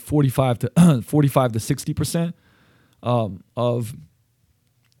range of 45 to 60%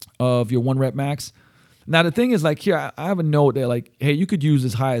 of your 1 rep max. Now, the thing is, like, here, I have a note that, like, hey, you could use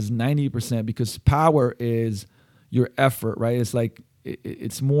as high as 90% because power is your effort, right? It's like,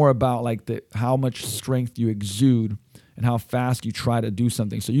 it's more about, like, how much strength you exude and how fast you try to do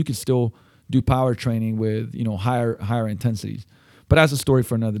something. So you can still do power training with, higher intensities. But that's a story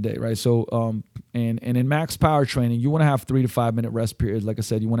for another day, right? So, and in max power training, you want to have 3 to 5 minute rest periods. Like I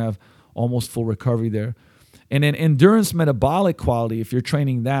said, you want to have almost full recovery there. And then endurance metabolic quality, if you're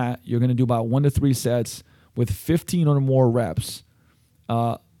training that, you're going to do about 1 to 3 sets with 15 or more reps,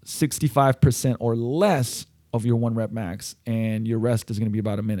 65% or less of your 1 rep max, and your rest is going to be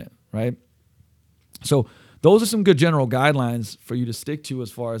about a minute, right? So those are some good general guidelines for you to stick to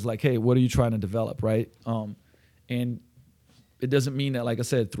as far as like, hey, what are you trying to develop, right? And it doesn't mean that, like I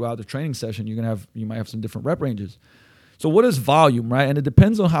said, throughout the training session, you might have some different rep ranges. So what is volume, right? And it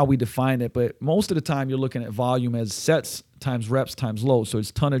depends on how we define it, but most of the time you're looking at volume as sets times reps times load. So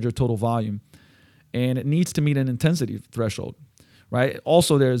it's tonnage or total volume. And it needs to meet an intensity threshold, right?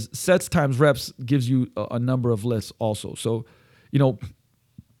 Also, there's sets times reps gives you a number of lifts also. So,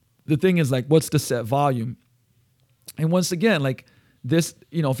 the thing is, like, what's the set volume? And once again, like this,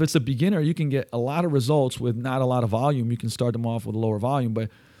 if it's a beginner, you can get a lot of results with not a lot of volume. You can start them off with a lower volume, but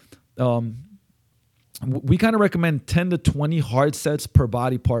we kind of recommend 10 to 20 hard sets per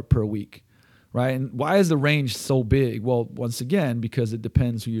body part per week, right? And why is the range so big? Well, once again, because it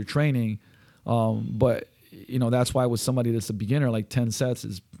depends who you're training. But that's why with somebody that's a beginner, like 10 sets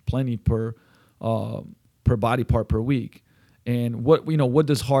is plenty per body part per week. And what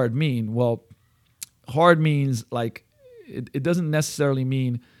does hard mean? Well, hard means like, it doesn't necessarily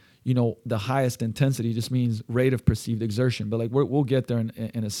mean, the highest intensity. It just means rate of perceived exertion. But like we'll get there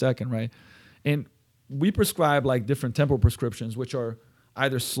in a second, right? And we prescribe like different tempo prescriptions, which are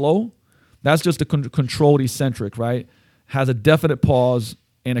either slow, that's just a controlled eccentric, right? Has a definite pause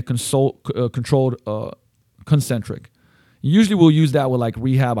and a controlled concentric. Usually we'll use that with like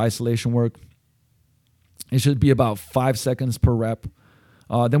rehab isolation work. It should be about 5 seconds per rep.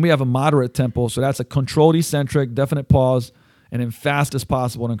 Then we have a moderate tempo. So that's a controlled eccentric, definite pause, and then fast as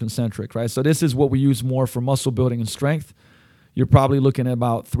possible and concentric, right? So this is what we use more for muscle building and strength. You're probably looking at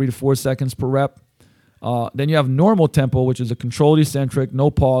about 3 to 4 seconds per rep. Then you have normal tempo, which is a controlled eccentric, no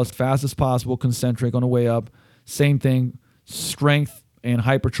pause, fast as possible, concentric on the way up. Same thing, strength and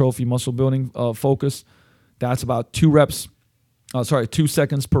hypertrophy muscle building focus. That's about 2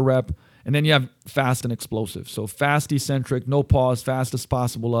 seconds per rep. And then you have fast and explosive. So fast eccentric, no pause, fast as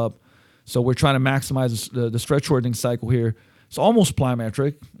possible up. So we're trying to maximize the stretch shortening cycle here. It's almost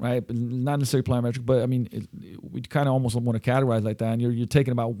plyometric, right? Not necessarily plyometric, but I mean, we kind of almost want to categorize like that. And you're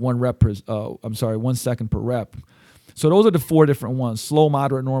taking about 1 second per rep. So those are the 4 different ones: slow,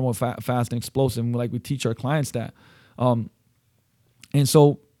 moderate, normal, fast, and explosive. And like we teach our clients that. And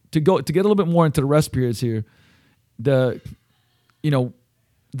so to get a little bit more into the rest periods here, the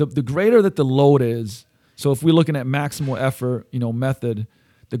greater that the load is. So if we're looking at maximal effort, method,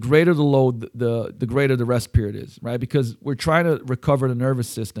 the greater the load, the greater the rest period is, right? Because we're trying to recover the nervous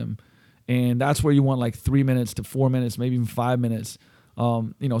system, and that's where you want like 3 minutes to 4 minutes, maybe even 5 minutes.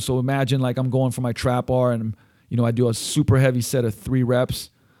 So imagine like I'm going for my trap bar and I do a super heavy set of 3 reps.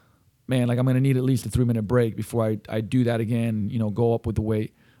 Man, like I'm gonna need at least a 3-minute break before I do that again. Go up with the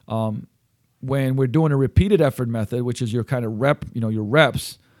weight. When we're doing a repeated effort method, which is your kind of your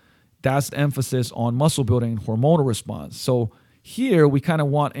reps, that's the emphasis on muscle building and hormonal response. So here, we kind of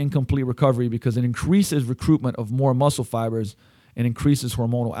want incomplete recovery because it increases recruitment of more muscle fibers and increases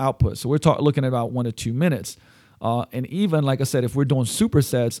hormonal output. So we're looking at about 1 to 2 minutes. And even, like I said, if we're doing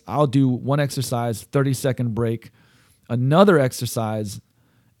supersets, I'll do one exercise, 30-second break, another exercise,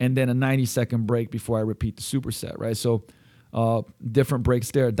 and then a 90-second break before I repeat the superset, right? So different breaks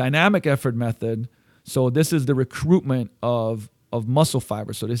there. Dynamic effort method. So this is the recruitment of muscle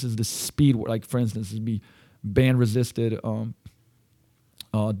fibers. So this is the speed, like for instance, this would be band-resisted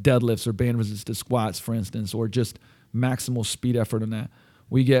deadlifts or band-resisted squats, for instance, or just maximal speed effort on that.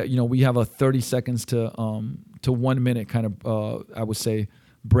 We get, we have a 30 seconds to 1 minute kind of, I would say,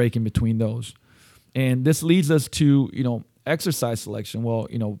 break in between those. And this leads us to, exercise selection. Well,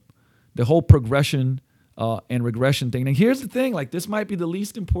 the whole progression and regression thing. And here's the thing, like this might be the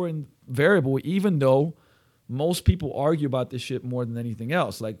least important variable, even though most people argue about this shit more than anything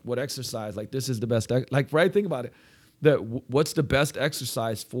else. Like what exercise, like this is the best, right? Think about it. What's the best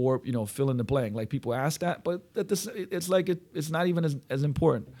exercise for, fill in the blank? Like people ask that, but it's like it's not even as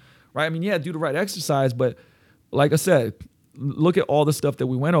important, right? I mean, yeah, do the right exercise, but like I said, look at all the stuff that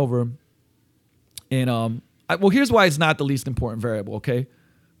we went over. And here's why it's not the least important variable, okay?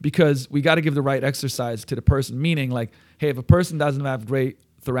 Because we got to give the right exercise to the person, meaning like, hey, if a person doesn't have great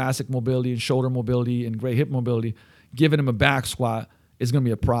thoracic mobility and shoulder mobility and great hip mobility, giving them a back squat is going to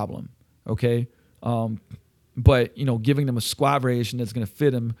be a problem, okay? But, giving them a squat variation that's going to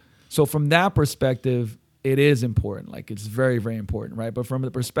fit them. So from that perspective, it is important. Like it's very, very important, right? But from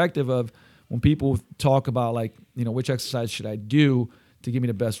the perspective of when people talk about like, which exercise should I do to give me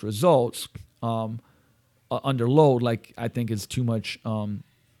the best results under load, like I think it's too much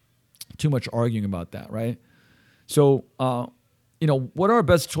arguing about that, right? So, what are our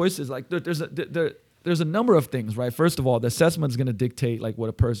best choices? Like there's a number of things, right? First of all, the assessment is going to dictate like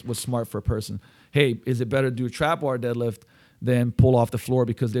what's smart for a person. Hey, is it better to do a trap bar deadlift than pull off the floor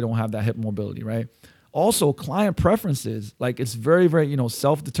because they don't have that hip mobility, right? Also, client preferences, like it's very, very,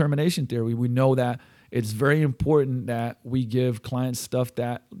 self-determination theory. We know that it's very important that we give clients stuff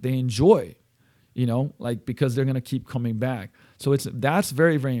that they enjoy, like because they're going to keep coming back. So that's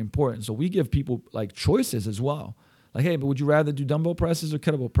very, very important. So we give people like choices as well. Like, hey, but would you rather do dumbbell presses or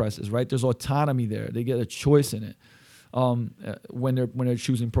kettlebell presses, right? There's autonomy there. They get a choice in it when they're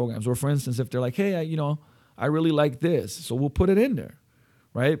choosing programs. Or for instance, if they're like, hey, I really like this, so we'll put it in there,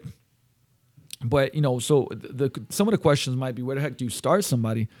 right? But, so some of the questions might be, where the heck do you start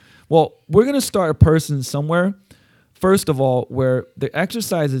somebody? Well, we're going to start a person somewhere, first of all, where the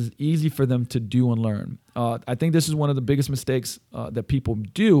exercise is easy for them to do and learn. I think this is one of the biggest mistakes that people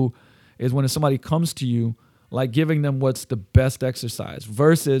do is when somebody comes to you, like giving them what's the best exercise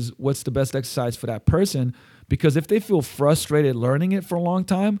versus what's the best exercise for that person. Because if they feel frustrated learning it for a long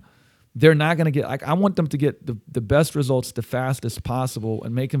time, they're not going to get, like I want them to get the best results the fastest possible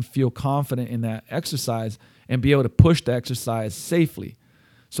and make them feel confident in that exercise and be able to push the exercise safely.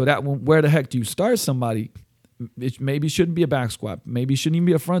 So that where the heck do you start somebody? It maybe shouldn't be a back squat. Maybe it shouldn't even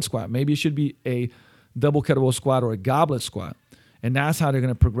be a front squat. Maybe it should be a double kettlebell squat or a goblet squat. And that's how they're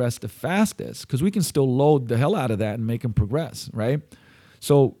going to progress the fastest because we can still load the hell out of that and make them progress, right?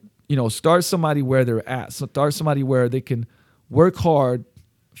 So, start somebody where they're at. So start somebody where they can work hard,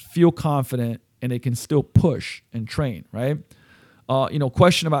 feel confident, and they can still push and train, right?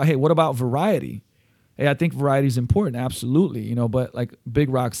 Question about, hey, what about variety? Hey, I think variety is important, absolutely, but like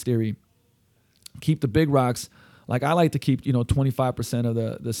big rocks theory, keep the big rocks. Like I like to keep, 25%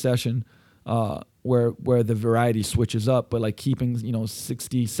 of the session where the variety switches up, but like keeping,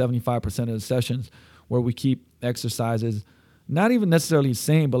 60-75% of the sessions where we keep exercises not even necessarily the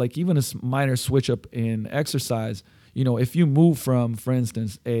same, but like even a minor switch up in exercise. If you move from, for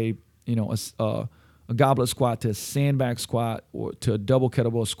instance, a goblet squat to a sandbag squat or to a double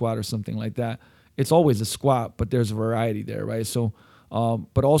kettlebell squat or something like that, it's always a squat, but there's a variety there, right? So,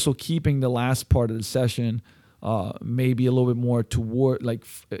 but also keeping the last part of the session maybe a little bit more toward, like,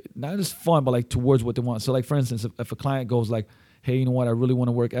 not just fun, but like towards what they want. So like, for instance, if a client goes like, hey, you know what, I really want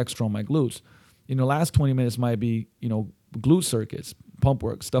to work extra on my glutes, the last 20 minutes might be, glute circuits, pump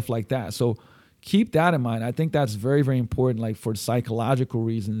work, stuff like that. So keep that in mind. I think that's very, very important, like for psychological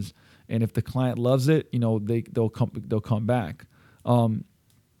reasons. And if the client loves it, they'll come back. And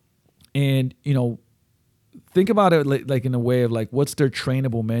think about it like in a way of like, what's their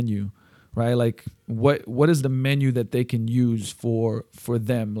trainable menu, right? Like what is the menu that they can use for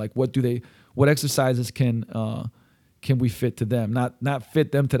them? Like what exercises can we fit to them? Not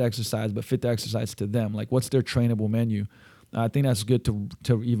fit them to the exercise, but fit the exercise to them. Like what's their trainable menu? I think that's good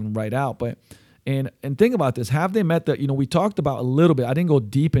to even write out. But and think about this. Have they met we talked about a little bit, I didn't go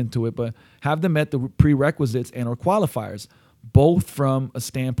deep into it, but have they met the prerequisites and or qualifiers, both from a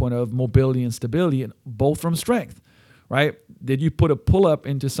standpoint of mobility and stability and both from strength, right? Did you put a pull-up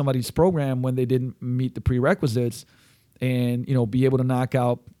into somebody's program when they didn't meet the prerequisites and, be able to knock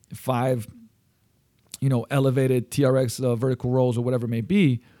out 5, elevated TRX vertical rolls or whatever it may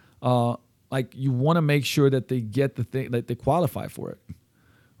be? Like you want to make sure that they get the thing, that they qualify for it,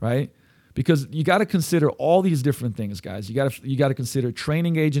 right? Because you got to consider all these different things, guys. You got to consider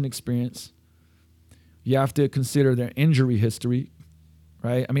training age and experience. You have to consider their injury history,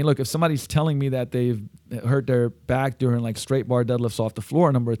 right? I mean, look, if somebody's telling me that they've hurt their back during like straight bar deadlifts off the floor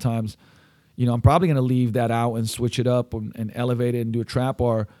a number of times, I'm probably going to leave that out and switch it up and elevate it and do a trap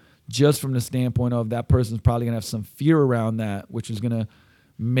bar, just from the standpoint of that person's probably going to have some fear around that, which is going to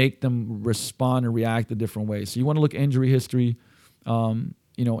make them respond and react a different way. So you want to look at injury history, and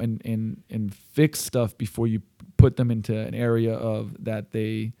fix stuff before you put them into an area of that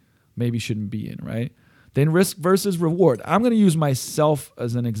they maybe shouldn't be in, right? Then risk versus reward. I'm going to use myself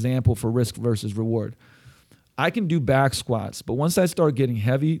as an example for risk versus reward. I can do back squats, but once I start getting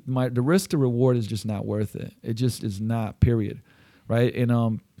heavy, the risk to reward is just not worth it. It just is not, period, right?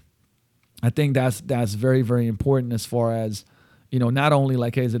 And I think that's very, very important as far as, not only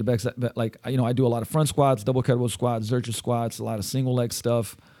like, hey, is it a back, but like, I do a lot of front squats, double kettlebell squats, Zercher squats, a lot of single leg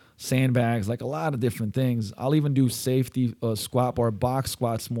stuff, sandbags, like a lot of different things. I'll even do safety squat bar, box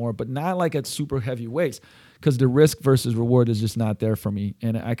squats more, but not like at super heavy weights, because the risk versus reward is just not there for me,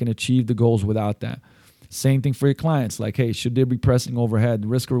 and I can achieve the goals without that. Same thing for your clients. Like, hey, should they be pressing overhead? The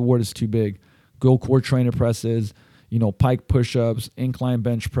risk reward is too big. Go core trainer presses, pike push-ups, incline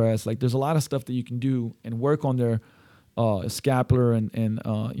bench press. Like there's a lot of stuff that you can do and work on their scapular and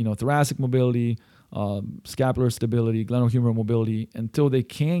thoracic mobility, scapular stability, glenohumeral mobility until they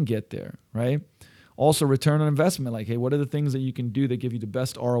can get there, right? Also, return on investment. Like, hey, what are the things that you can do that give you the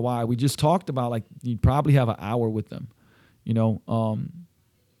best ROI? We just talked about, like, you probably have an hour with them, and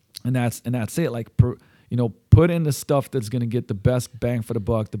that's it. Like, put in the stuff that's going to get the best bang for the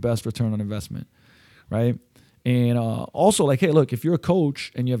buck, the best return on investment, right? And also, like, hey, look, if you're a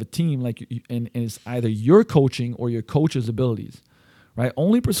coach and you have a team, like, and it's either your coaching or your coach's abilities, right?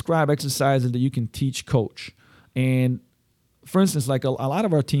 Only prescribe exercises that you can teach coach. And for instance, like a lot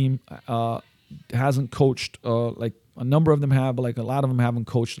of our team hasn't coached, like a number of them have, but like a lot of them haven't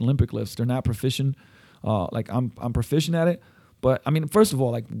coached Olympic lifts. They're not proficient. Like I'm proficient at it. But I mean, first of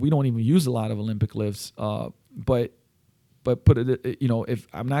all, like we don't even use a lot of Olympic lifts. But put it, if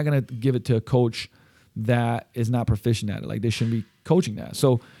I'm not going to give it to a coach that is not proficient at it, like they shouldn't be coaching that.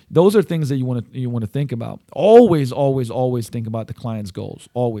 So those are things that you want to think about. Always think about the client's goals,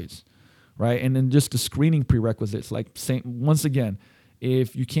 always, right? And then just the screening prerequisites, like once again,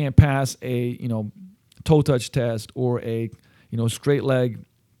 if you can't pass a toe touch test or a straight leg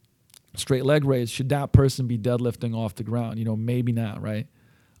raise, should that person be deadlifting off the ground? Maybe not, right?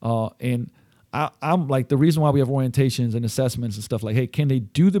 And I'm like, the reason why we have orientations and assessments and stuff, like, hey, can they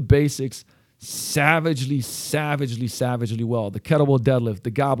do the basics savagely well? The kettlebell deadlift, the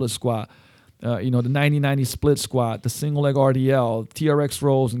goblet squat, the 90-90 split squat, the single leg RDL, TRX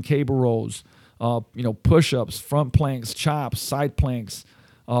rolls and cable rolls, push-ups, front planks, chops, side planks.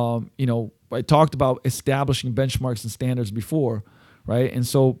 I talked about establishing benchmarks and standards before, right? And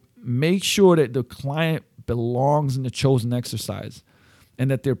so make sure that the client belongs in the chosen exercise and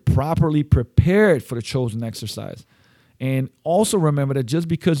that they're properly prepared for the chosen exercise. And also remember that just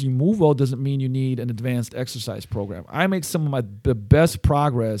because you move well doesn't mean you need an advanced exercise program. I make some of the best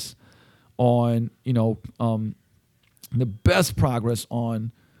progress on, the best progress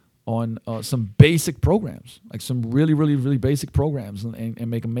on some basic programs, like some really, really, really basic programs, and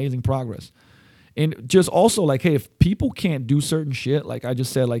make amazing progress. And just also like, hey, if people can't do certain shit, like I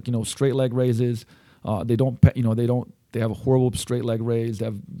just said, like, straight leg raises, they have a horrible straight leg raise. They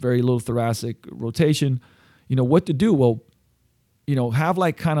have very little thoracic rotation. What to do? Well, have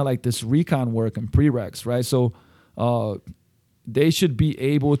like kind of like this recon work and prereqs, right? So they should be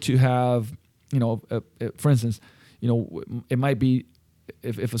able to have, for instance, it might be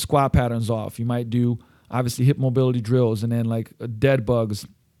if a squat pattern's off, you might do obviously hip mobility drills and then like dead bugs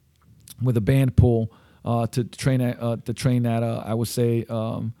with a band pull to train that I would say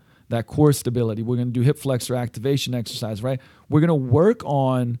that core stability. We're going to do hip flexor activation exercise, right? We're going to work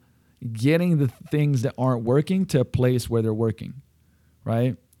on getting the things that aren't working to a place where they're working,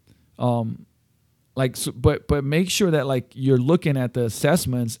 right? But make sure that like you're looking at the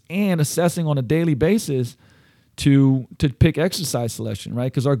assessments and assessing on a daily basis to pick exercise selection, right?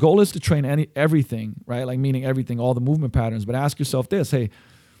 Because our goal is to train everything, right? Like meaning everything, all the movement patterns. But ask yourself this: hey,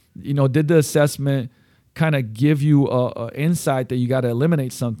 did the assessment kind of give you a insight that you got to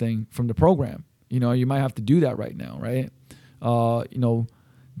eliminate something from the program? You might have to do that right now, right?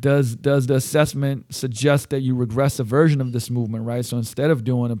 Does the assessment suggest that you regress a version of this movement, right? So instead of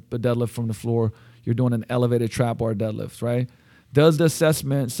doing a deadlift from the floor, you're doing an elevated trap bar deadlift, right? Does the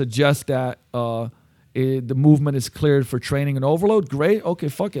assessment suggest that the movement is cleared for training and overload? Great. Okay,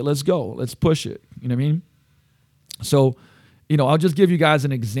 fuck it. Let's go. Let's push it. You know what I mean? So, I'll just give you guys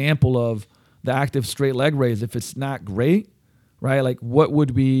an example of the active straight leg raise. If it's not great, right? Like what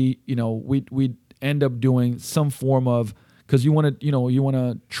would we, we'd end up doing some form of, because you want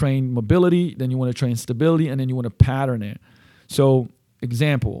to train mobility, then you want to train stability, and then you want to pattern it. So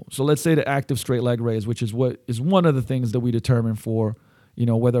example, so let's say the active straight leg raise, which is what is one of the things that we determine for,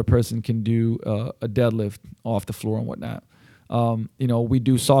 whether a person can do a deadlift off the floor and whatnot. We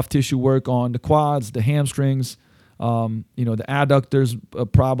do soft tissue work on the quads, the hamstrings, the adductors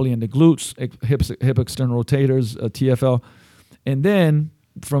probably, and the glutes, hip external rotators, TFL. And then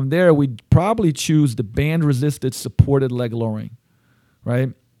from there, we'd probably choose the band-resisted supported leg lowering,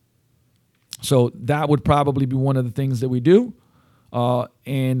 right? So that would probably be one of the things that we do,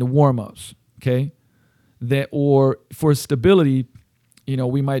 and the warm-ups, okay? Or for stability,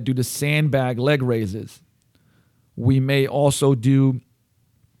 we might do the sandbag leg raises. We may also do,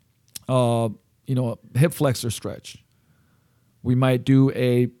 a hip flexor stretch. We might do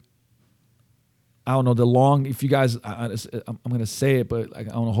the long, if you guys, I'm going to say it, but I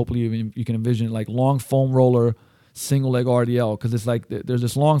don't know, hopefully you can envision it, like long foam roller, single leg RDL, because it's like there's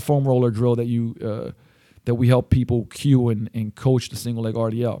this long foam roller drill that that we help people cue and coach the single leg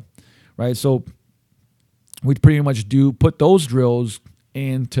RDL, right? So we'd pretty much put those drills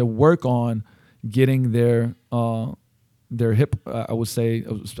in to work on getting their hip, I would say,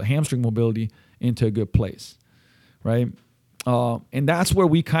 hamstring mobility into a good place, right? And that's where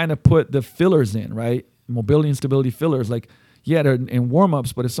we kind of put the fillers in, right? Mobility and stability fillers. Like, yeah, they're in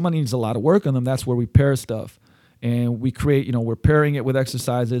warm-ups, but if somebody needs a lot of work on them, that's where we pair stuff. And we create, we're pairing it with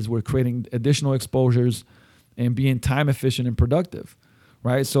exercises. We're creating additional exposures and being time efficient and productive,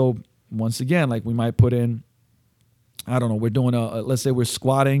 right? So once again, like we might put in, I don't know, we're doing let's say we're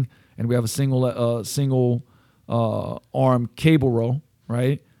squatting and we have a single arm cable row,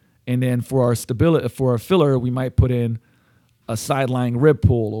 right? And then for our stability, for our filler, we might put in a side lying rib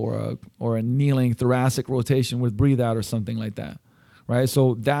pull or a kneeling thoracic rotation with breathe out or something like that, right?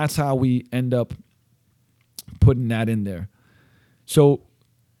 So that's how we end up putting that in there. So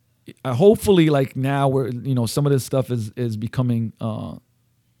hopefully, like now we're, some of this stuff is becoming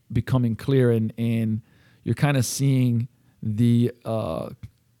clear, and you're kind of seeing the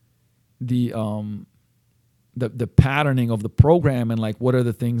patterning of the program and like what are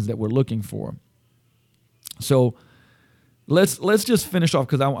the things that we're looking for. So let's just finish off,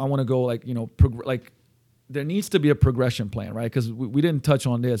 because I want to go like, there needs to be a progression plan, right? Because we didn't touch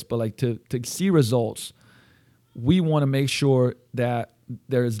on this, but like to see results, we want to make sure that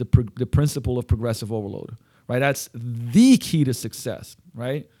there is the principle of progressive overload, right? That's the key to success,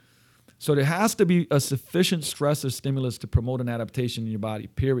 right? So there has to be a sufficient stress or stimulus to promote an adaptation in your body,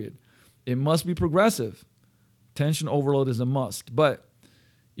 period. It must be progressive. Tension overload is a must, but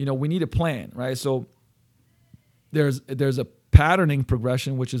we need a plan, right? So there's a patterning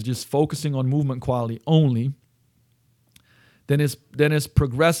progression, which is just focusing on movement quality only. Then it's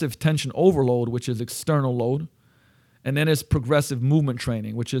progressive tension overload, which is external load. And then it's progressive movement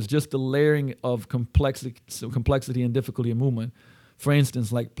training, which is just the layering of complexity and difficulty in movement. For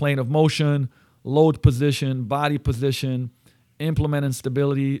instance, like plane of motion, load position, body position, implementing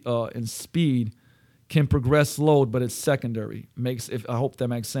stability and speed can progress load, but it's secondary. I hope that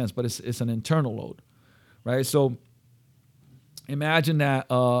makes sense, but it's an internal load, right? So imagine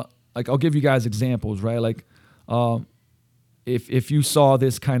that, like I'll give you guys examples, right? Like if you saw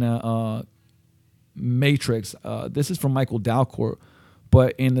this kind of matrix, this is from Michael Dalcourt,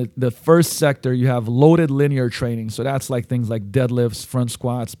 but in the first sector, you have loaded linear training. So that's like things like deadlifts, front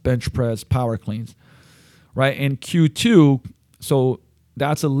squats, bench press, power cleans, right? In Q2, so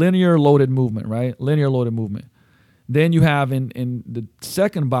that's a linear loaded movement, right? Linear loaded movement. Then you have in the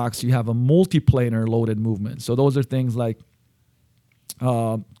second box, you have a multiplanar loaded movement. So those are things like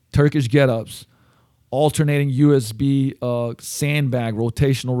Turkish get-ups, alternating USB sandbag,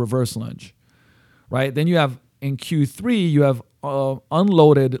 rotational reverse lunge, right? Then you have in Q3, you have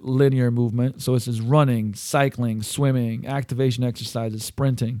unloaded linear movement. So this is running, cycling, swimming, activation exercises,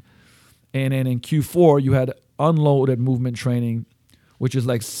 sprinting. And then in Q4, you had unloaded movement training, which is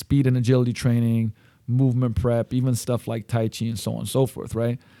like speed and agility training, movement prep, even stuff like Tai Chi and so on and so forth,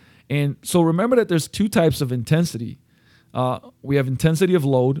 right? And so remember that there's two types of intensity. We have intensity of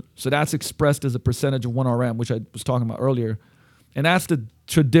load, so that's expressed as a percentage of 1RM, which I was talking about earlier. And that's the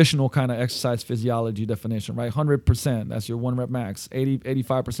traditional kind of exercise physiology definition, right? 100%, that's your 1 rep max,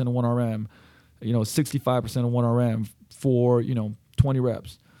 85% of 1RM, 65% of 1RM for, 20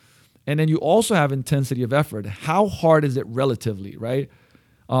 reps. And then you also have intensity of effort. How hard is it relatively, right?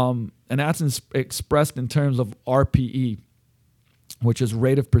 And that's expressed in terms of RPE, which is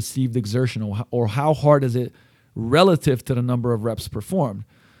rate of perceived exertion, or how hard is it relative to the number of reps performed.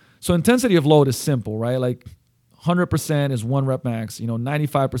 So intensity of load is simple, right? Like 100% is 1 rep max,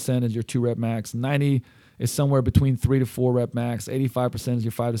 95% is your 2 rep max, 90 is somewhere between 3 to 4 rep max, 85% is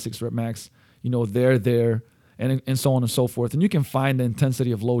your 5 to 6 rep max, there, and so on and so forth. And you can find the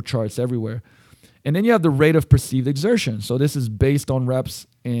intensity of load charts everywhere. And then you have the rate of perceived exertion. So this is based on reps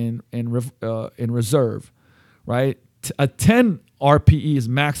in reserve, right? A 10 RPE is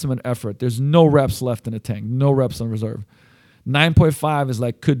maximum effort. There's no reps left in the tank, no reps on reserve. 9.5 is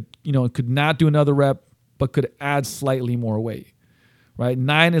like could not do another rep, but could add slightly more weight, right?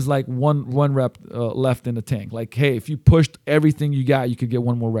 9 is like one rep left in the tank. Like, hey, if you pushed everything you got, you could get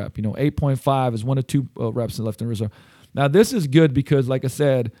one more rep. 8.5 is 1 to 2 reps left in reserve. Now this is good because, like I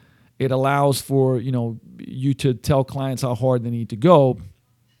said, it allows for you to tell clients how hard they need to go,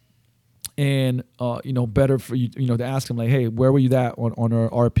 and better for you to ask them like, hey, where were you at on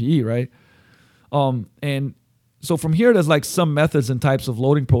our RPE, right? And so from here, there's like some methods and types of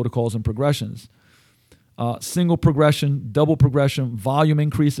loading protocols and progressions. Single progression, double progression, volume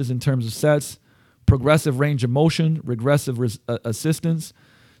increases in terms of sets, progressive range of motion, regressive assistance.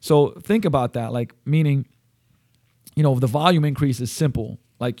 So think about that, like meaning, the volume increase is simple.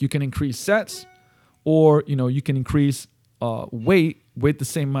 Like you can increase sets, or you can increase weight with the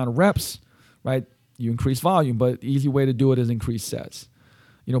same amount of reps, right? You increase volume, but the easy way to do it is increase sets.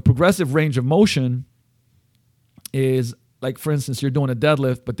 Progressive range of motion is like, for instance, you're doing a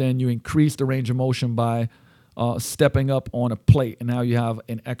deadlift, but then you increase the range of motion by stepping up on a plate, and now you have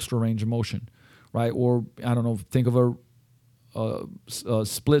an extra range of motion, right? Or I don't know, think of a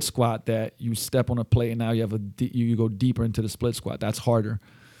split squat that you step on a plate, and now you have you go deeper into the split squat. That's harder.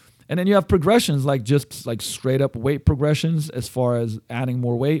 And then you have progressions like just like straight up weight progressions as far as adding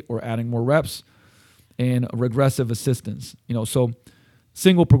more weight or adding more reps, and regressive assistance. So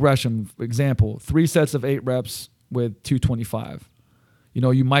single progression, for example, 3 sets of 8 reps with 225.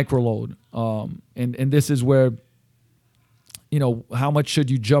 You micro load. And this is where, how much should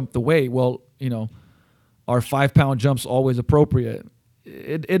you jump the weight? Well, are 5-pound jumps always appropriate?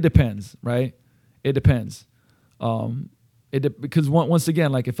 It depends, right? It depends. Because once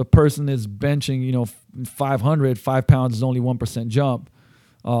again, like if a person is benching, 500, 5 pounds is only 1% jump.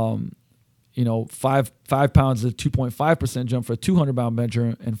 5 pounds is a 2.5% jump for a 200-pound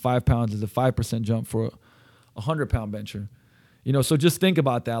bencher, and 5 pounds is a 5% jump for a 100-pound bencher. So just think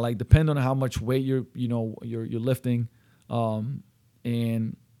about that. Like, depending on how much weight you're lifting, and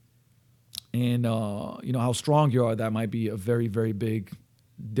how strong you are, that might be a very, very big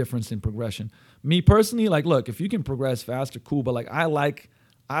difference in progression. Me personally, like, look, if you can progress faster, cool. But like, I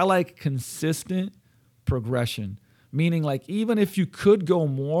like consistent progression, meaning like, even if you could go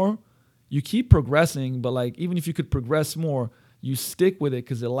more, you keep progressing. But like, even if you could progress more, you stick with it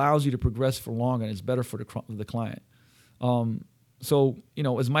because it allows you to progress for longer, and it's better for the client. So,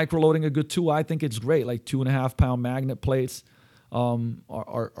 is microloading a good tool? I think it's great. Like 2.5-pound magnet plates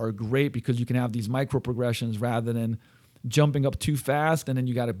are great because you can have these micro progressions rather than jumping up too fast and then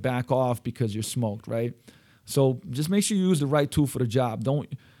you got to back off because you're smoked, right? So just make sure you use the right tool for the job.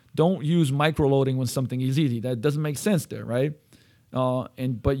 Don't use microloading when something is easy. That doesn't make sense there, right?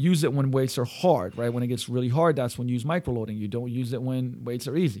 But use it when weights are hard, right? When it gets really hard, that's when you use microloading. You don't use it when weights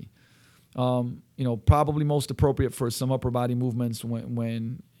are easy. Probably most appropriate for some upper body movements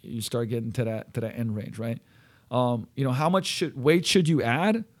when you start getting to that end range, right? How much weight should you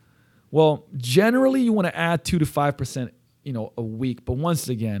add? Well, generally you want to add 2 to 5%, a week. But once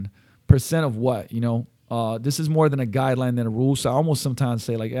again, percent of what? This is more than a guideline than a rule. So I almost sometimes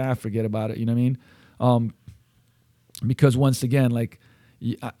say like, forget about it. You know what I mean? Because once again, like,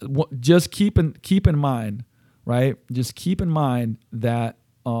 just keep in mind, right? Just keep in mind that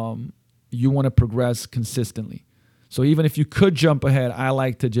you want to progress consistently. So even if you could jump ahead, I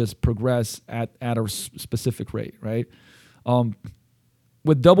like to just progress at a specific rate, right?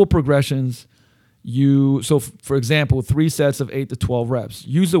 With double progressions, for example, 3 sets of 8 to 12 reps.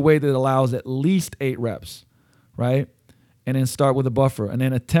 Use a weight that allows at least 8 reps, right? And then start with a buffer, and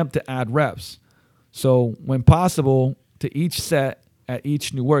then attempt to add reps. So when possible, to each set at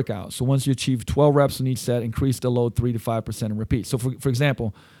each new workout. So once you achieve 12 reps in each set, increase the load 3 to 5% and repeat. So for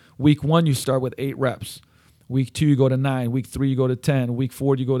example, week 1, you start with 8 reps. Week 2, you go to 9. Week 3, you go to 10. Week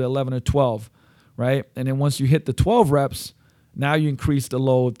 4, you go to 11 or 12, right? And then once you hit the 12 reps, now you increase the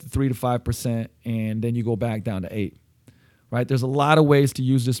load 3 to 5%, and then you go back down to 8, right? There's a lot of ways to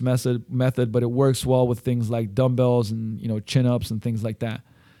use this method, but it works well with things like dumbbells and, chin-ups and things like that.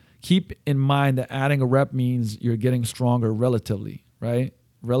 Keep in mind that adding a rep means you're getting stronger relatively, right?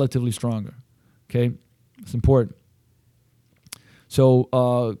 Relatively stronger, okay? It's important. So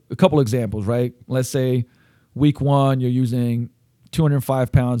a couple examples, right? Let's say week 1, you're using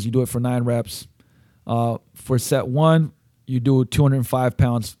 205 pounds. You do it for 9 reps. For set 1, you do 205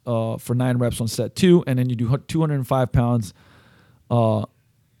 pounds for 9 reps on set 2, and then you do 205 pounds for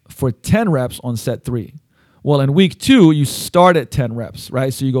 10 reps on set 3. Well, in week 2, you start at 10 reps,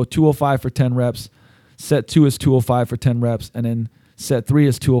 right? So you go 205 for 10 reps. Set 2 is 205 for 10 reps, and then set 3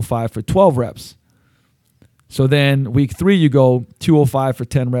 is 205 for 12 reps. So then week 3, you go 205 for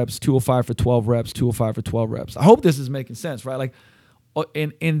 10 reps, 205 for 12 reps, 205 for 12 reps. I hope this is making sense, right? Like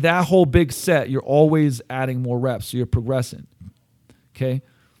in that whole big set, you're always adding more reps, so you're progressing, okay?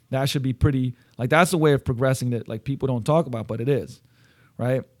 That should be pretty, like that's a way of progressing that like people don't talk about, but it is,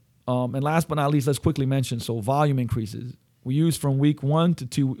 right? And last but not least, let's quickly mention, so volume increases. We use from week 1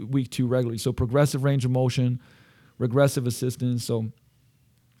 to week 2 regularly. So progressive range of motion, regressive assistance. So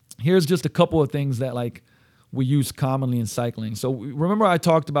here's just a couple of things that like we use commonly in cycling. So remember I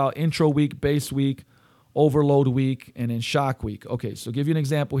talked about intro week, base week, overload week, and then shock week. Okay, so give you an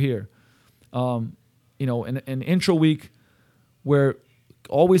example here. In an intro week, we're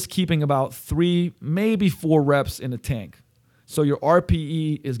always keeping about 3, maybe 4 reps in the tank. So your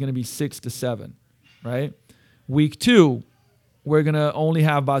RPE is going to be 6 to 7, right? Week 2, we're going to only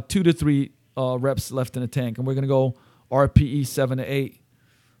have about 2 to 3 reps left in the tank, and we're going to go RPE 7 to 8,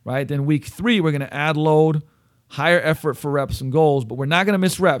 right? Then week 3, we're going to add load, higher effort for reps and goals, but we're not going to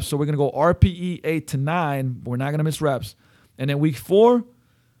miss reps. So we're going to go RPE 8 to 9, but we're not going to miss reps. And then week 4,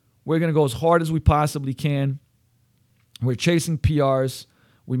 we're going to go as hard as we possibly can. We're chasing PRs.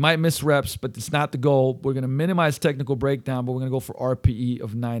 We might miss reps, but it's not the goal. We're going to minimize technical breakdown, but we're going to go for RPE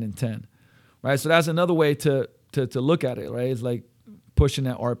of 9 and 10, right? So that's another way to look at it, right? It's like pushing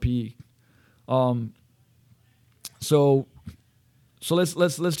that RPE. So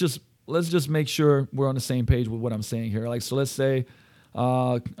let's just make sure we're on the same page with what I'm saying here. Like, so let's say,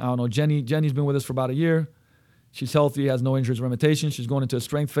 I don't know, Jenny's been with us for about a year. She's healthy, has no injuries or limitations. She's going into a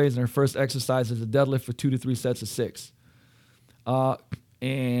strength phase, and her first exercise is a deadlift for 2 to 3 sets of 6.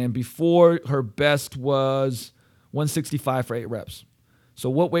 And before, her best was 165 for 8 reps.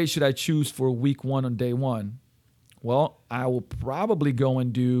 So what weight should I choose for week 1 on day 1? Well, I will probably go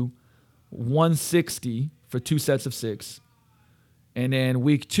and do 160 for 2 sets of 6. And then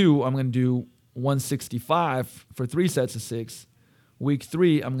week 2, I'm going to do 165 for 3 sets of 6. Week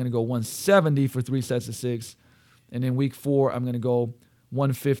 3, I'm going to go 170 for 3 sets of 6. And then week 4, I'm going to go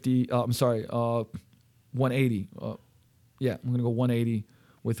 180. I'm going to go 180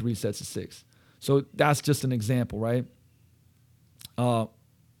 with 3 sets of 6. So that's just an example, right?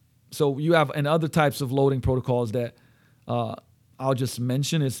 So you have, and other types of loading protocols that I'll just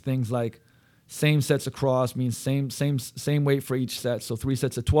mention is things like same sets across, means same weight for each set. So 3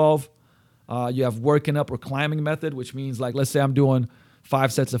 sets of 12. You have working up or climbing method, which means like, let's say I'm doing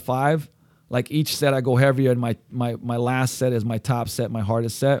 5 sets of 5. Like each set I go heavier, and my last set is my top set, my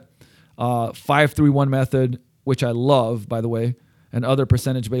hardest set. 5-3-1 method, which I love, by the way, and other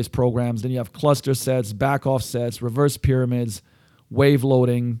percentage-based programs. Then you have cluster sets, back-off sets, reverse pyramids, wave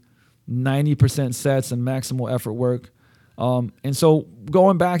loading, 90% sets, and maximal effort work. And so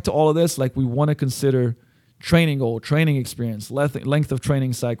going back to all of this, like we want to consider training goal, training experience, length of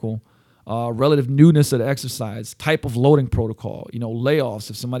training cycle, relative newness of the exercise, type of loading protocol, layoffs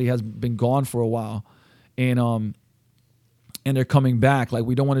if somebody has been gone for a while and they're coming back. Like,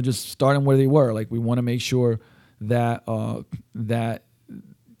 we don't want to just start them where they were. Like, we want to make sure that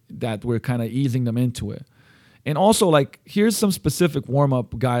that we're kind of easing them into it. And also, like, here's some specific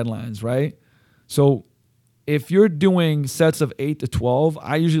warm-up guidelines, right? So if you're doing sets of 8 to 12,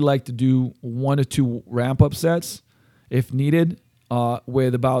 I usually like to do 1 to 2 ramp-up sets if needed,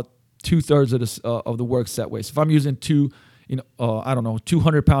 with about 2/3 of the work set weight. So if I'm using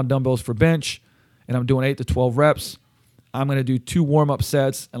 200-pound dumbbells for bench, and I'm doing 8 to 12 reps, I'm going to do 2 warm-up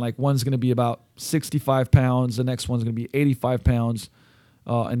sets, and like one's going to be about 65 pounds, the next one's going to be 85 pounds,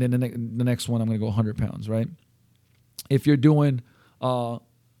 and then the next one I'm going to go 100 pounds, right? If you're doing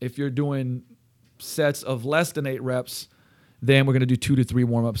sets of less than 8 reps, then we're going to do 2 to 3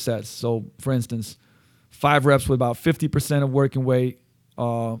 warm-up sets. So, for instance, 5 reps with about 50% of working weight,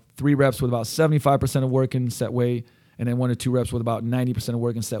 3 reps with about 75% of working set weight, and then 1 to 2 reps with about 90% of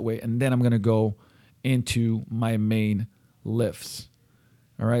working set weight. And then I'm going to go into my main lifts.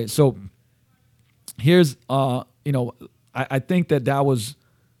 All right. So here's, I think that was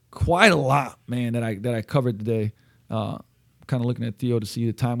quite a lot, man, that I covered today. Kind of looking at Theo to see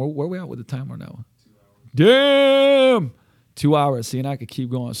the time. Where are we at with the timer now? 2 hours. Damn! 2 hours. See, and I could keep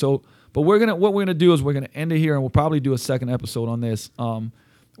going. So, but what we're gonna do is we're gonna end it here, and we'll probably do a second episode on this,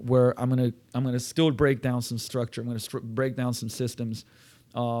 where I'm gonna still break down some structure. I'm gonna break down some systems,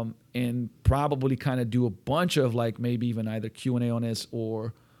 and probably kind of do a bunch of, like, maybe even either Q&A on this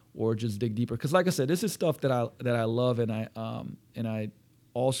or just dig deeper. Because, like I said, this is stuff that I love, and I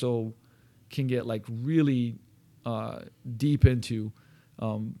also can get, like, really deep into.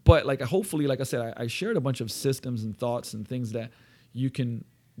 But, like, hopefully, like I said, I shared a bunch of systems and thoughts and things that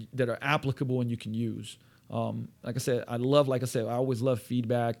are applicable and you can use. Like I said, I always love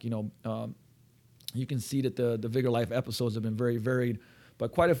feedback. You can see that the Vigor Life episodes have been very varied,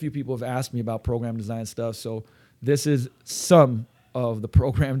 but quite a few people have asked me about program design stuff. So this is some of the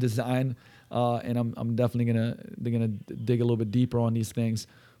program design, and I'm definitely gonna dig a little bit deeper on these things.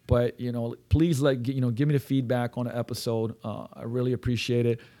 But, please give me the feedback on the episode. I really appreciate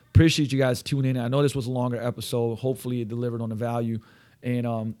it. Appreciate you guys tuning in. I know this was a longer episode. Hopefully it delivered on the value.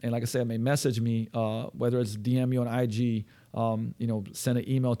 And like I said, message me, whether it's DM me on IG, send an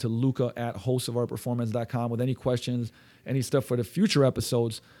email to luca@hostofourperformance.com with any questions, any stuff for the future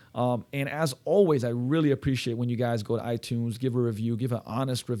episodes. And as always, I really appreciate when you guys go to iTunes, give a review, give an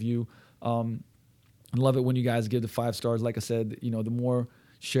honest review. I love it when you guys give the 5 stars. Like I said, the more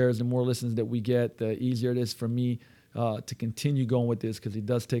shares, the more listens that we get, the easier it is for me to continue going with this, because it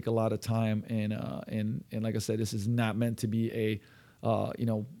does take a lot of time. And like I said, this is not meant to be a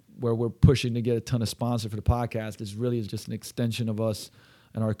where we're pushing to get a ton of sponsor for the podcast. This really is just an extension of us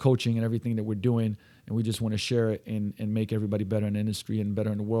and our coaching and everything that we're doing. And we just want to share it and make everybody better in the industry and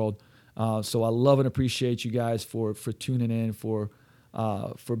better in the world. So I love and appreciate you guys for tuning in, for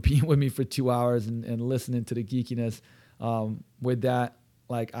being with me for 2 hours and listening to the geekiness. With that,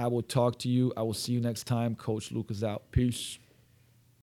 I will talk to you. I will see you next time. Coach Luca's out. Peace.